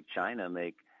countries like China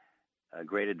make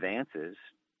great advances.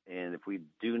 And if we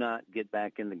do not get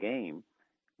back in the game,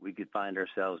 we could find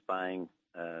ourselves buying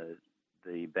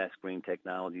the best green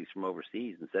technologies from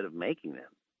overseas instead of making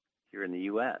them here in the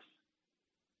U.S.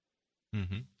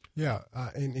 Mm-hmm. Yeah,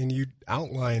 and you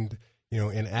outlined,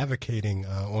 in advocating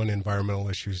on environmental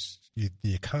issues,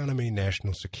 the economy,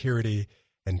 national security,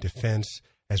 and defense,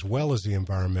 as well as the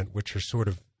environment, which are sort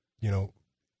of,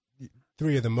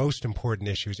 three of the most important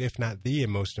issues, if not the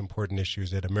most important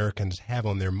issues that Americans have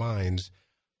on their minds.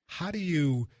 How do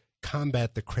you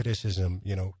combat the criticism,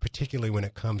 particularly when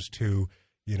it comes to,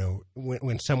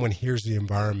 when someone hears the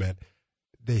environment,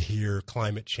 they hear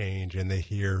climate change and they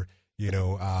hear,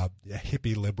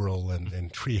 hippie liberal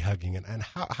and tree hugging, and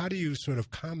how do you sort of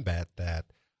combat that?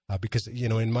 Because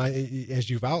as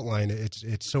you've outlined,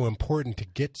 it's so important to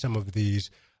get some of these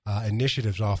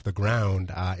initiatives off the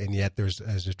ground, and yet there's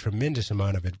a tremendous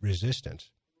amount of resistance.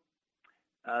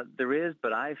 There is,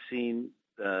 but I've seen,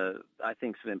 I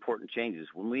think, some important changes.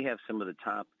 When we have some of the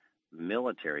top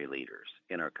military leaders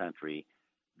in our country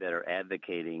that are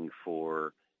advocating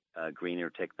for greener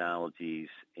technologies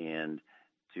and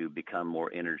to become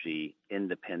more energy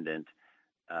independent,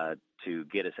 to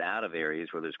get us out of areas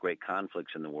where there's great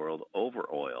conflicts in the world over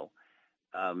oil,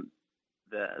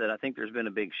 that I think there's been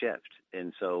a big shift.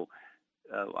 And so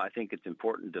I think it's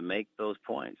important to make those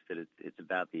points, that it's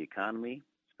about the economy,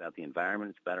 it's about the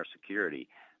environment, it's about our security.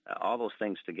 All those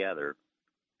things together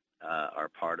are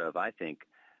part of, I think,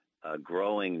 a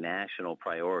growing national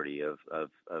priority of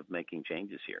making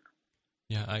changes here.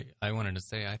 Yeah, I wanted to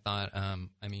say, I thought,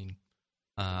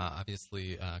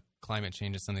 obviously, climate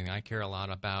change is something I care a lot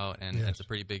about, and yes, it's a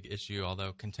pretty big issue,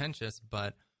 although contentious.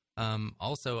 But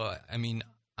also,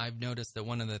 I've noticed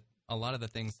that a lot of the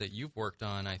things that you've worked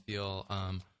on, I feel,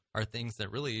 are things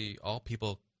that really all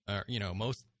people,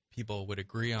 most people would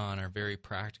agree on, are very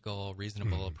practical,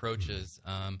 reasonable approaches.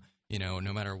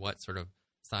 No matter what sort of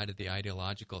side of the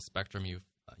ideological spectrum you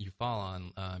fall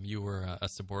on, you were a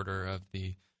supporter of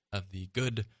the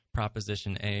good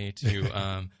Proposition A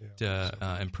to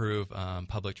improve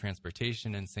public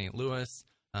transportation in St. Louis.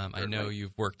 I know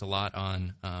you've worked a lot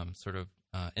on sort of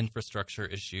infrastructure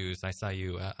issues. I saw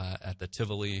you at the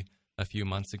Tivoli a few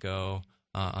months ago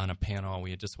on a panel.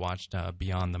 We had just watched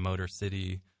Beyond the Motor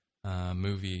City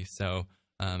movie. So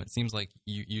it seems like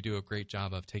you do a great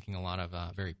job of taking a lot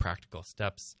of very practical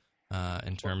steps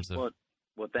in terms of...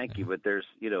 Well, thank you. But there's,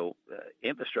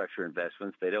 infrastructure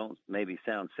investments. They don't maybe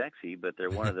sound sexy, but they're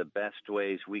one of the best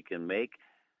ways we can make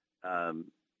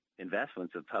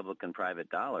investments of public and private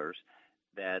dollars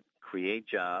that create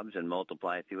jobs and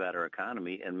multiply throughout our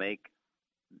economy and make,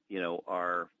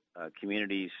 our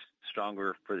communities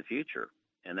stronger for the future.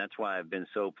 And that's why I've been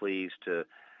so pleased to,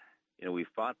 we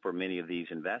fought for many of these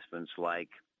investments, like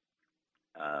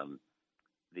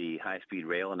the high-speed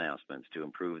rail announcements to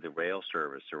improve the rail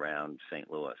service around St.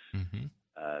 Louis. Mm-hmm.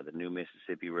 the new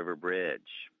Mississippi River Bridge,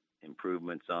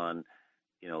 improvements on,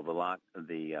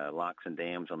 the locks and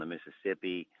dams on the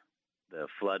Mississippi, the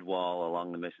flood wall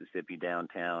along the Mississippi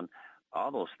downtown.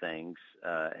 All those things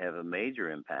have a major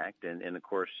impact. And of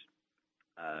course,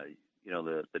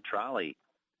 the trolley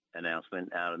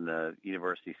announcement out in the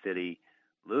University City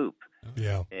Loop.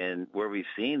 Yeah. And where we've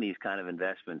seen these kind of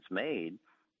investments made,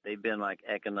 they've been like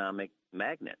economic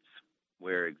magnets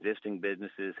where existing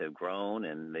businesses have grown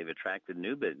and they've attracted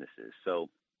new businesses. So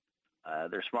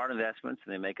they're smart investments,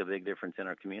 and they make a big difference in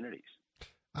our communities.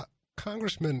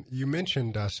 Congressman, you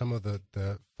mentioned some of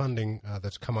the funding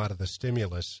that's come out of the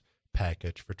stimulus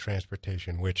package for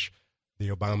transportation, which the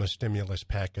Obama stimulus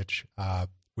package,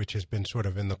 which has been sort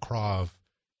of in the craw of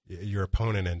your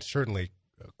opponent and certainly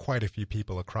quite a few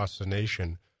people across the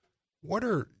nation. What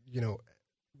are,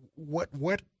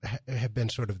 what have been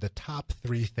sort of the top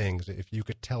three things, if you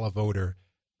could tell a voter,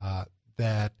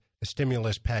 that the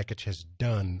stimulus package has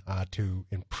done to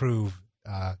improve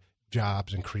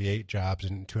jobs and create jobs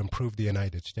and to improve the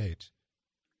United States?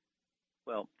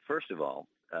 Well, first of all,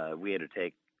 we had to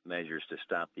take measures to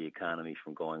stop the economy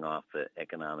from going off the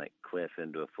economic cliff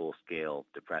into a full-scale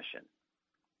depression.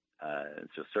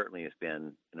 So certainly it's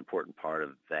been an important part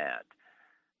of that.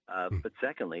 But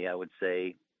secondly, I would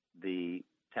say the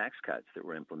tax cuts that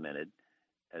were implemented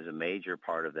as a major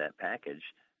part of that package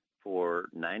for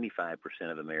 95%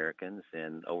 of Americans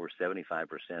and over 75%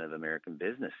 of American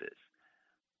businesses.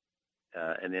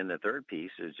 And then the third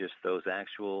piece is just those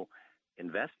actual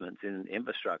investments in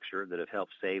infrastructure that have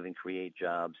helped save and create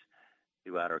jobs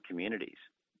throughout our communities.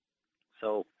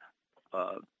 So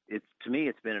to me,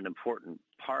 it's been an important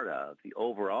part of the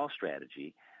overall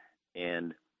strategy.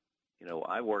 And,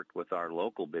 I worked with our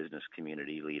local business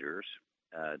community leaders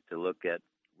to look at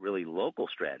really local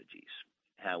strategies,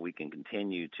 how we can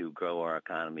continue to grow our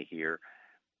economy here.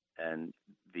 And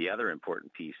the other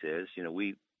important piece is,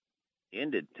 we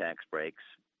ended tax breaks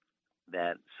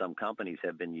that some companies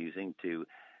have been using to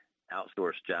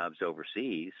outsource jobs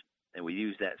overseas, and we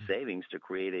use that savings to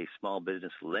create a small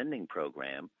business lending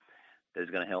program that is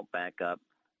going to help back up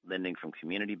lending from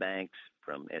community banks,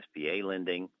 from SBA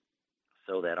lending,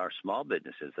 so that our small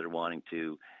businesses that are wanting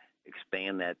to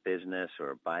expand that business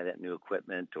or buy that new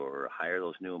equipment or hire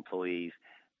those new employees,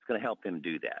 it's going to help them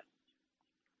do that.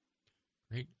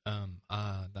 Great.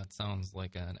 That sounds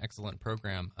like an excellent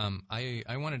program. I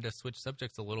wanted to switch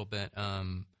subjects a little bit.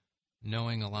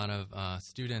 Knowing a lot of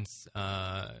students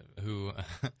who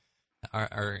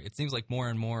are, it seems like more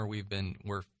and more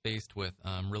we're faced with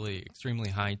really extremely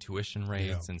high tuition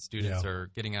rates, and students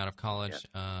are getting out of college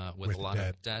with a lot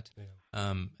of debt.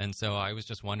 Yeah. And so I was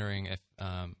just wondering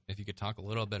if you could talk a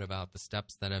little bit about the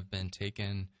steps that have been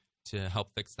taken to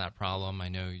help fix that problem. I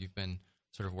know you've been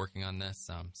sort of working on this.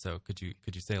 So could you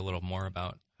say a little more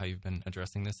about how you've been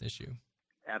addressing this issue?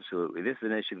 Absolutely. This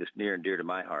is an issue that's near and dear to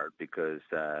my heart because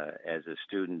as a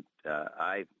student,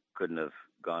 I couldn't have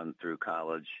gone through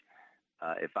college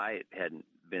if I hadn't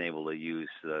been able to use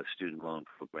student loan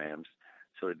programs,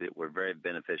 so that were very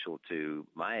beneficial to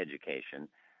my education.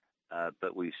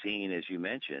 But we've seen, as you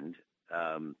mentioned,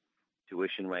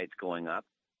 tuition rates going up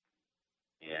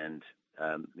and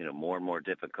more and more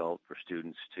difficult for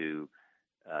students to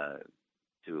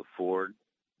afford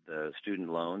the student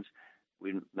loans.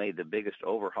 We made the biggest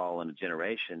overhaul in a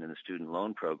generation in the student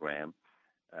loan program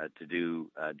to do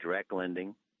direct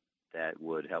lending that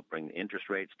would help bring the interest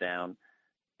rates down,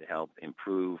 to help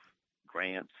improve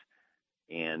grants,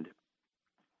 and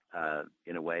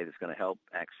in a way that's going to help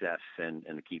access and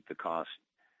keep the cost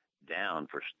down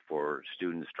for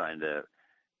students trying to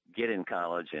get in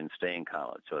college and stay in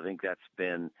college. So I think that's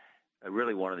been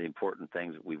really one of the important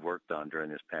things that we've worked on during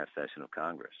this past session of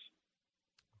Congress.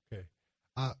 Okay.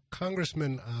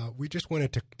 Congressman, we just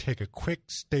wanted to take a quick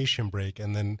station break,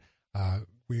 and then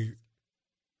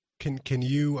can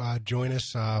you join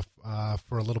us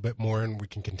for a little bit more, and we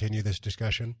can continue this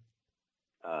discussion?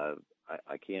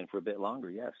 I can for a bit longer,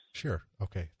 yes. Sure.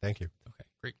 Okay. Thank you. Okay,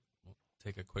 great. We'll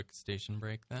take a quick station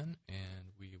break then,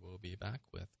 and we will be back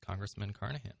with Congressman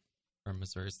Carnahan from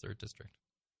Missouri's 3rd District.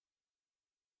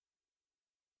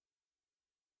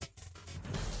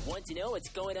 Want to know what's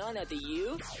going on at the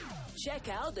U? Check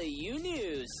out the U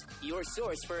News, your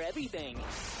source for everything.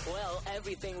 Well,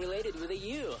 everything related with the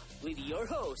U, with your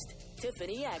host,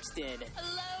 Tiffany Axton.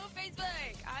 Hello,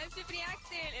 Facebook. I'm Tiffany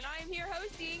Axton, and I'm here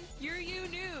hosting your U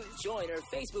News. Join our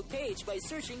Facebook page by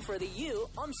searching for the U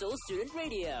on Soul Student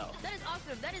Radio. That is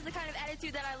awesome. That is the kind of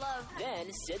attitude that I love.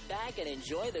 Then sit back and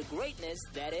enjoy the greatness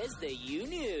that is the U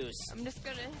News. I'm just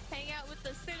going to hang out with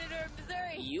the Senator of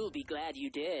Missouri. You'll be glad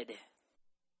you did.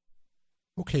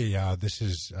 Okay, this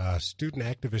is Student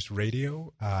Activist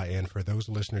Radio, and for those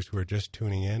listeners who are just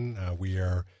tuning in, we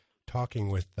are talking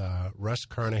with Russ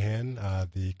Carnahan,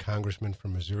 the congressman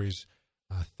from Missouri's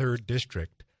 3rd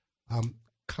District.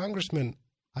 Congressman,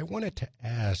 I wanted to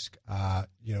ask,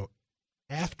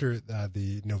 after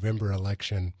the November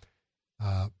election,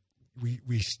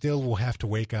 we still will have to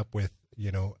wake up with,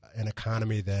 an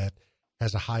economy that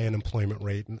has a high unemployment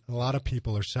rate, and a lot of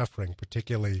people are suffering,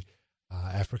 particularly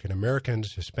African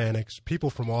Americans, Hispanics, people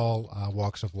from all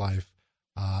walks of life.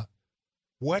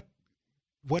 What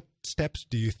steps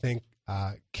do you think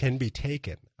can be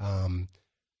taken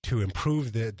to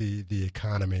improve the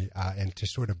economy and to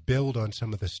sort of build on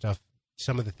some of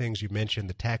the things you mentioned,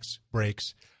 the tax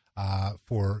breaks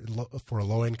for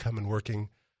low-income and working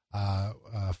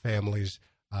families,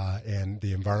 and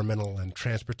the environmental and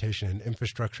transportation and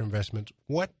infrastructure investments?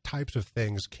 What types of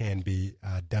things can be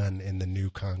done in the new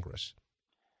Congress?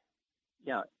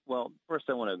 Yeah, well, first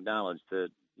I want to acknowledge that,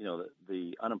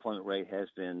 the unemployment rate has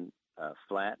been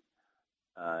flat,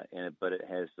 but it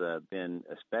has been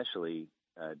especially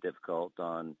difficult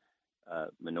on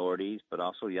minorities, but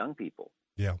also young people.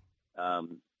 Yeah.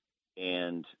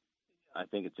 And I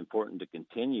think it's important to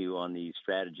continue on these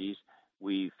strategies.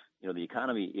 The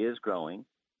economy is growing.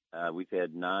 We've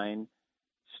had 9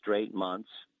 straight months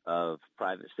of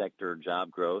private sector job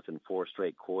growth and 4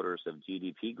 straight quarters of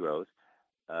GDP growth.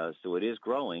 So it is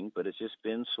growing, but it's just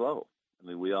been slow. I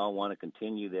mean, we all want to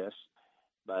continue this,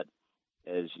 but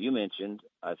as you mentioned,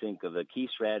 I think of the key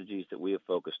strategies that we have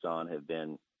focused on have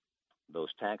been those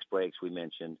tax breaks we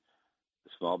mentioned, the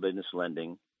small business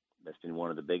lending. That's been one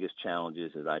of the biggest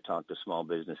challenges as I talk to small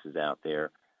businesses out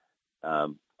there.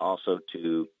 Also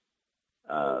to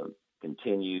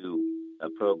continue a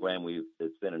program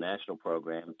it's been a national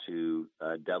program to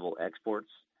double exports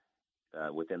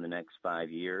within the next 5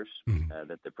 years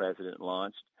that the president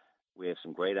launched. We have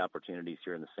some great opportunities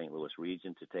here in the St. Louis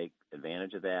region to take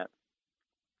advantage of that.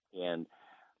 And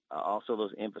also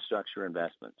those infrastructure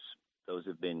investments. Those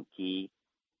have been key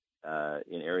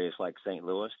in areas like St.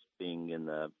 Louis, being in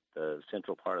the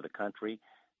central part of the country,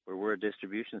 where we're a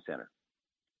distribution center.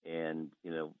 And,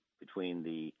 between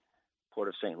the Port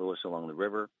of St. Louis along the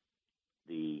river,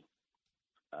 the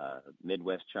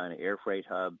Midwest China Air Freight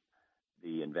Hub,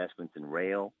 the investments in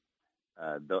rail,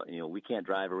 we can't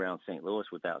drive around St. Louis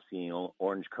without seeing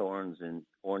orange cones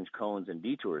and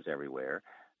detours everywhere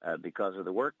because of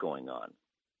the work going on.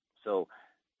 So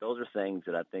those are things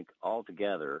that I think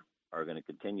altogether are going to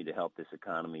continue to help this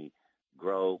economy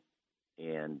grow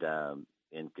and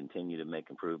continue to make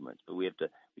improvements. But we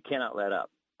cannot let up,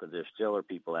 because there still are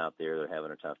people out there that are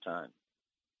having a tough time.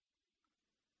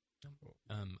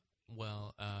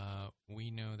 We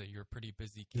know that you're pretty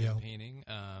busy campaigning,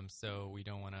 so we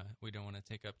don't want to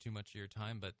take up too much of your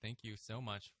time. But thank you so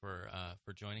much for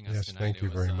joining us tonight. Thank you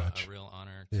very much. It was a real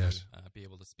honor to be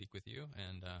able to speak with you,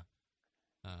 and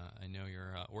I know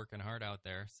you're working hard out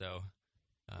there. So,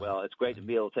 well, it's great to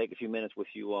be able to take a few minutes with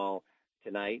you all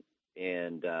tonight,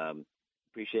 and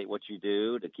appreciate what you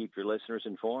do to keep your listeners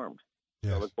informed.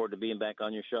 Yes. So I look forward to being back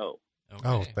on your show.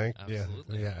 Okay.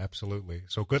 Absolutely. Yeah, absolutely.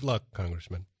 So good luck,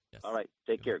 Congressman. Yes. All right.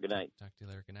 Take care. Good night. Talk to you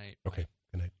later. Good night. Okay.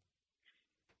 Good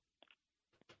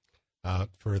night.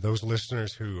 For those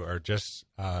listeners who are just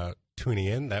tuning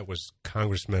in, that was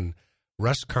Congressman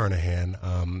Russ Carnahan,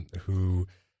 who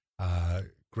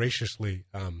graciously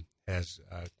has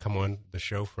come on the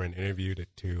show for an interview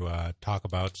to talk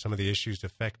about some of the issues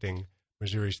affecting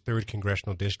Missouri's 3rd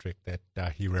Congressional District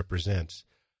that he represents.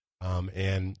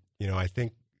 And, I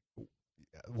think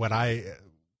what I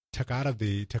took out of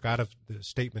the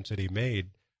statements that he made,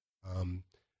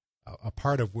 a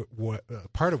part of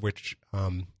which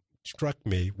struck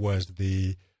me was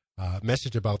the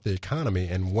message about the economy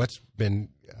and what's been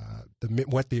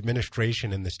what the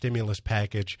administration and the stimulus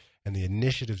package and the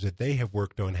initiatives that they have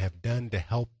worked on have done to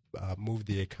help move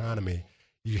the economy.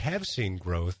 You have seen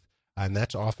growth, and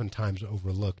that's oftentimes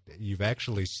overlooked. You've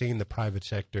actually seen the private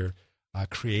sector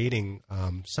creating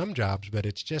some jobs, but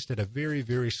it's just at a very,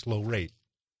 very slow rate.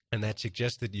 And that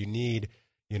suggests that you need,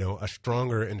 a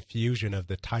stronger infusion of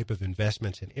the type of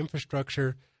investments in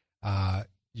infrastructure.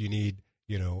 You need,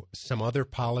 some other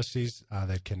policies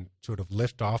that can sort of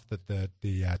lift off the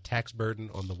tax burden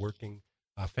on the working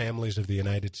families of the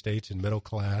United States and middle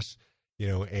class.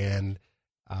 As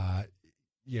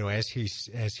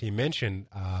he mentioned,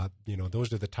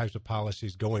 those are the types of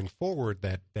policies going forward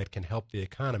that can help the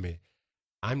economy.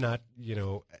 I'm not,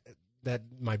 that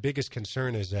my biggest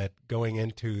concern is that going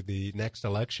into the next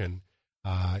election,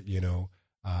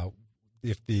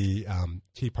 if the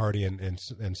Tea Party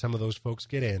and some of those folks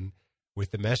get in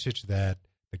with the message that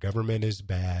the government is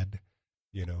bad,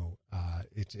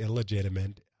 it's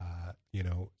illegitimate,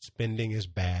 spending is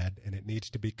bad and it needs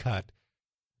to be cut.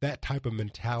 That type of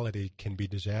mentality can be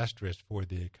disastrous for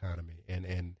the economy,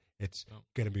 and it's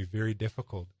going to be very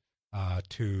difficult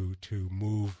to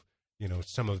move,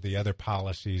 some of the other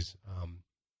policies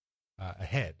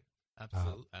ahead.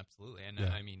 Absolutely. And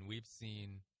I mean, we've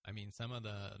seen, some of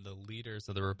the leaders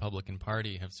of the Republican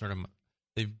Party have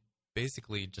they've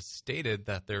basically just stated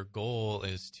that their goal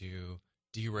is to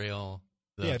derail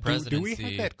the presidency. Do we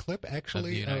have that clip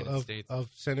actually of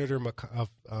Senator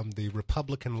the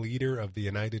Republican leader of the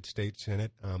United States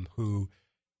Senate, who,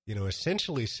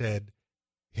 essentially said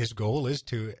his goal is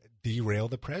to derail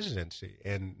the presidency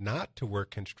and not to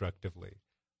work constructively,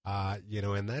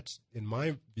 and that's, in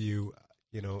my view,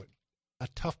 a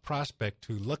tough prospect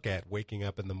to look at, waking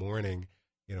up in the morning,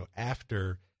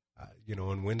 after,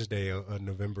 on Wednesday, on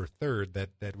November 3rd,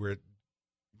 that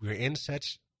we're in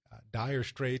such dire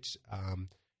straits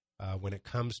when it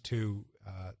comes to,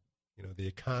 the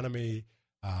economy,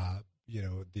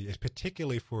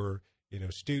 particularly for,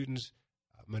 students,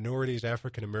 minorities,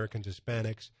 African Americans,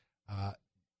 Hispanics,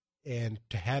 and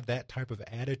to have that type of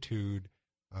attitude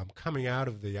coming out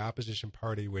of the opposition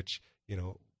party, which,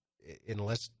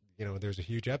 unless, there's a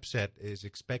huge upset, is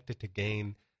expected to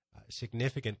gain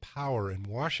significant power in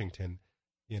Washington,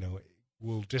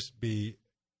 will just be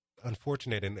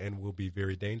unfortunate and will be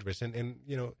very dangerous. And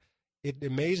it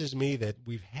amazes me that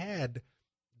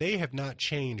they have not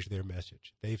changed their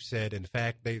message. They've said, in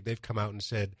fact, they've come out and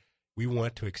said, we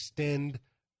want to extend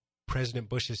President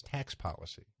Bush's tax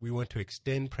policy. We want to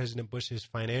extend President Bush's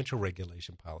financial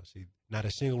regulation policy. Not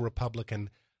a single Republican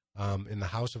in the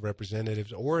House of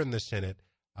Representatives or in the Senate,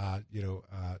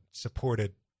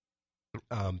 supported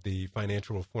the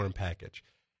financial reform package.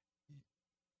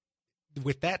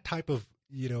 With that type of,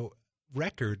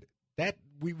 record, that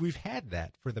we've had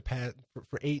that for the past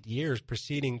for 8 years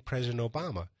preceding President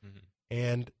Obama,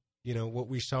 and what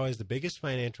we saw is the biggest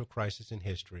financial crisis in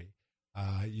history.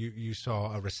 You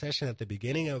saw a recession at the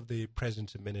beginning of the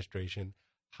president's administration,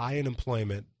 high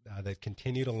unemployment that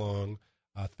continued along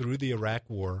through the Iraq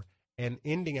War, and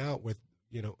ending out with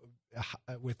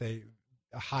with a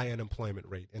high unemployment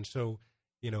rate. And so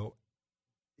and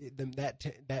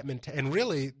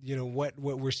really what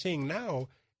we're seeing now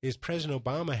is President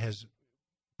Obama has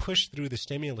pushed through the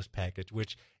stimulus package,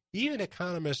 which even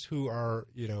economists who are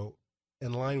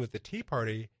in line with the Tea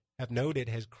Party have noted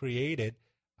has created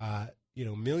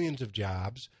millions of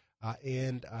jobs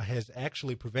and has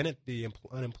actually prevented the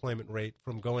unemployment rate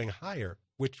from going higher,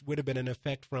 which would have been an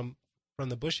effect from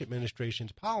the Bush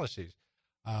administration's policies.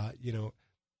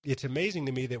 It's amazing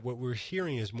to me that what we're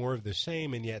hearing is more of the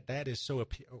same, and yet that is so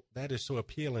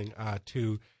appealing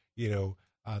to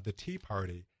the Tea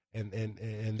Party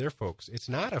and their folks. It's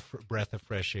not a breath of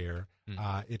fresh air.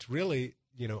 It's really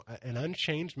an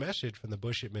unchanged message from the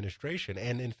Bush administration.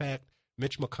 And in fact,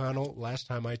 Mitch McConnell, last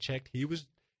time I checked, he was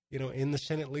in the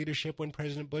Senate leadership when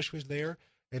President Bush was there,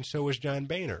 and so was John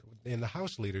Boehner in the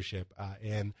House leadership.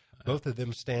 And both of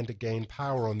them stand to gain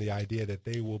power on the idea that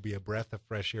they will be a breath of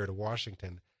fresh air to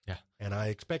Washington. Yeah. And I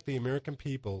expect the American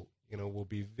people, will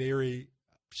be very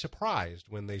surprised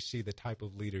when they see the type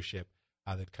of leadership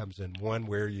that comes in. One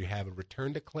where you have a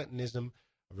return to Clintonism,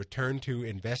 a return to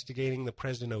investigating the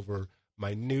president over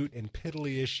minute and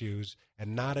piddly issues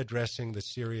and not addressing the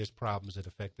serious problems that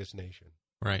affect this nation.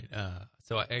 Right.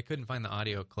 So I couldn't find the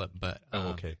audio clip, but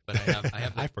okay. But I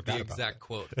have the exact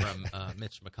quote from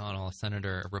Mitch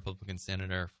McConnell, a Republican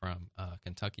senator from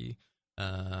Kentucky,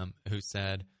 who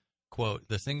said, quote,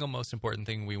 "The single most important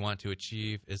thing we want to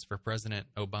achieve is for President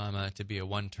Obama to be a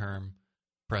one-term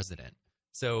president."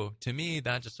 So to me,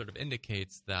 that just sort of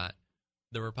indicates that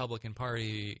the Republican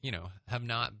Party, have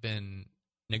not been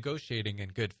negotiating in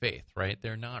good faith, right?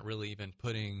 They're not really even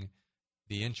putting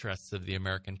the interests of the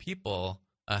American people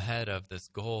ahead of this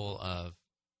goal of,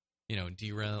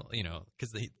 derail,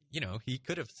 because he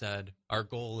could have said our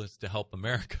goal is to help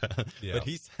America, but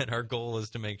he said our goal is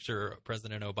to make sure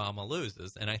President Obama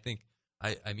loses. And I think,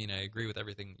 I agree with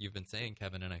everything you've been saying,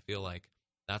 Kevin, and I feel like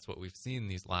that's what we've seen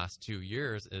these last 2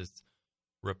 years is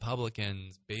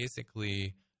Republicans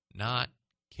basically not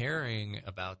caring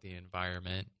about the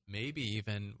environment, maybe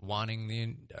even wanting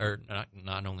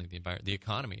not only the environment, the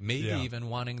economy, maybe even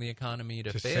wanting the economy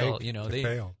to fail.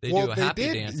 Fail. They do a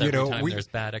happy dance every time there's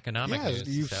bad economic news.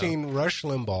 You've seen Rush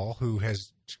Limbaugh, who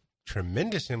has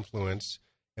tremendous influence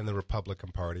in the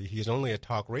Republican Party. He's only a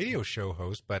talk radio show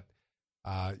host, but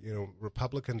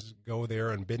Republicans go there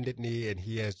on bended knee, and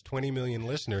he has 20 million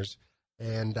listeners.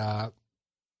 And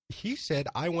he said,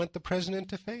 "I want the president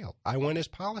to fail. I want his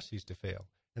policies to fail."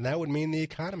 and that would mean the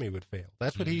economy would fail.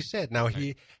 That's what he said. Now,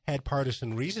 he had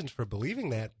partisan reasons for believing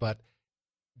that, but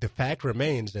the fact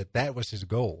remains that that was his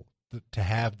goal, to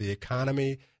have the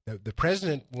economy. The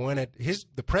president wanted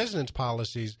the president's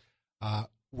policies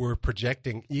were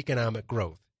projecting economic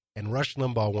growth, and Rush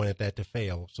Limbaugh wanted that to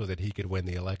fail so that he could win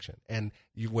the election. And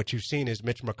what you've seen is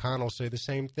Mitch McConnell say the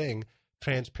same thing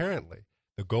transparently.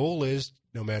 The goal is,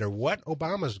 no matter what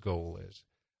Obama's goal is,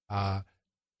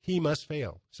 he must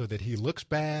fail so that he looks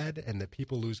bad and that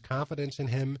people lose confidence in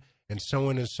him and so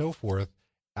on and so forth.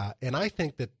 And I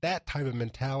think that type of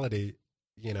mentality,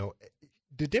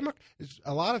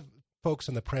 a lot of folks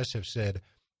in the press have said,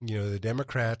 the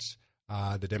Democrats,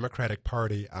 the Democratic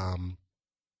Party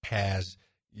does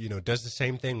the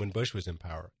same thing when Bush was in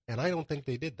power. And I don't think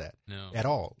they did that at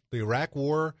all. The Iraq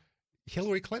War,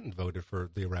 Hillary Clinton voted for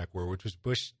the Iraq War, which was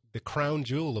the crown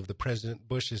jewel of the President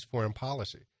Bush's foreign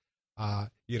policy.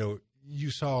 You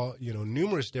saw,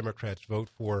 numerous Democrats vote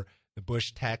for the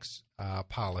Bush tax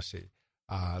policy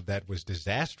that was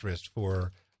disastrous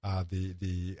for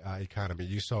the economy.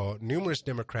 You saw numerous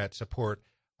Democrats support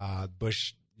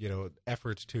Bush,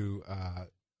 efforts to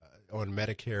on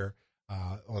Medicare,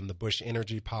 on the Bush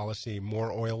energy policy,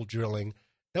 more oil drilling.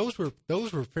 Those were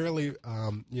fairly,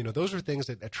 those were things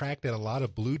that attracted a lot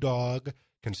of blue dog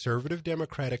conservative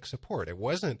Democratic support. It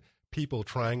wasn't people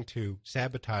trying to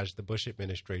sabotage the Bush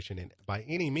administration by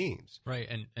any means. Right,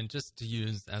 and just to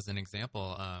use as an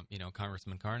example,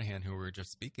 Congressman Carnahan, who we were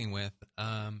just speaking with,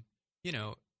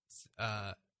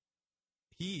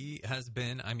 he has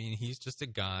been, he's just a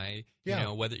guy,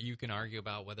 whether you can argue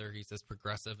about whether he's as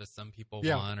progressive as some people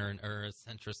want or as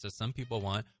centrist as some people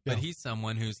want, but he's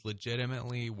someone who's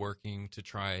legitimately working to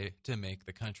try to make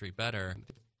the country better.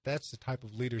 That's the type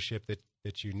of leadership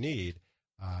that you need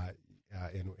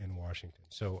in Washington.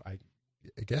 So I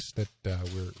guess that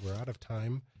we're out of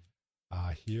time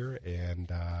here, and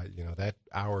that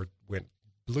hour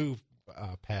blew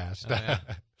past. Oh, yeah.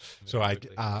 So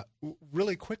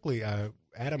really quickly,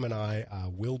 Adam and I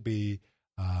will be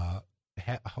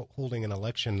holding an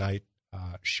election night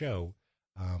show,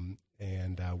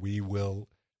 and we will.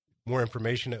 More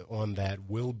information on that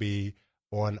will be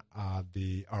on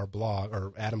our blog,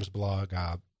 or Adam's blog,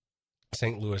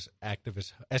 St. Louis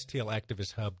Activist,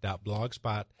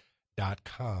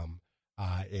 stlactivisthub.blogspot.com,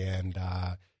 and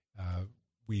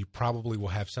we probably will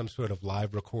have some sort of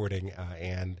live recording,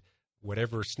 and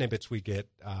whatever snippets we get,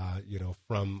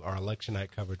 from our election night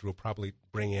coverage, we'll probably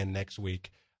bring in next week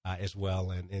as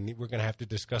well, and we're going to have to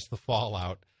discuss the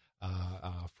fallout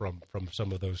from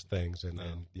some of those things, and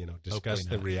discuss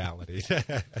the reality.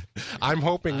 I'm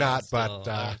hoping not,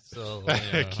 but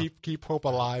keep hope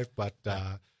alive. But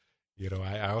I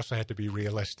also had to be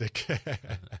realistic.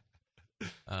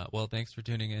 Well, thanks for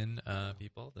tuning in,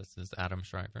 people. This is Adam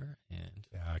Shriver and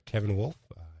Kevin Wolf,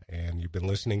 and you've been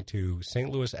listening to St.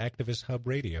 Louis Activist Hub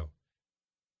Radio.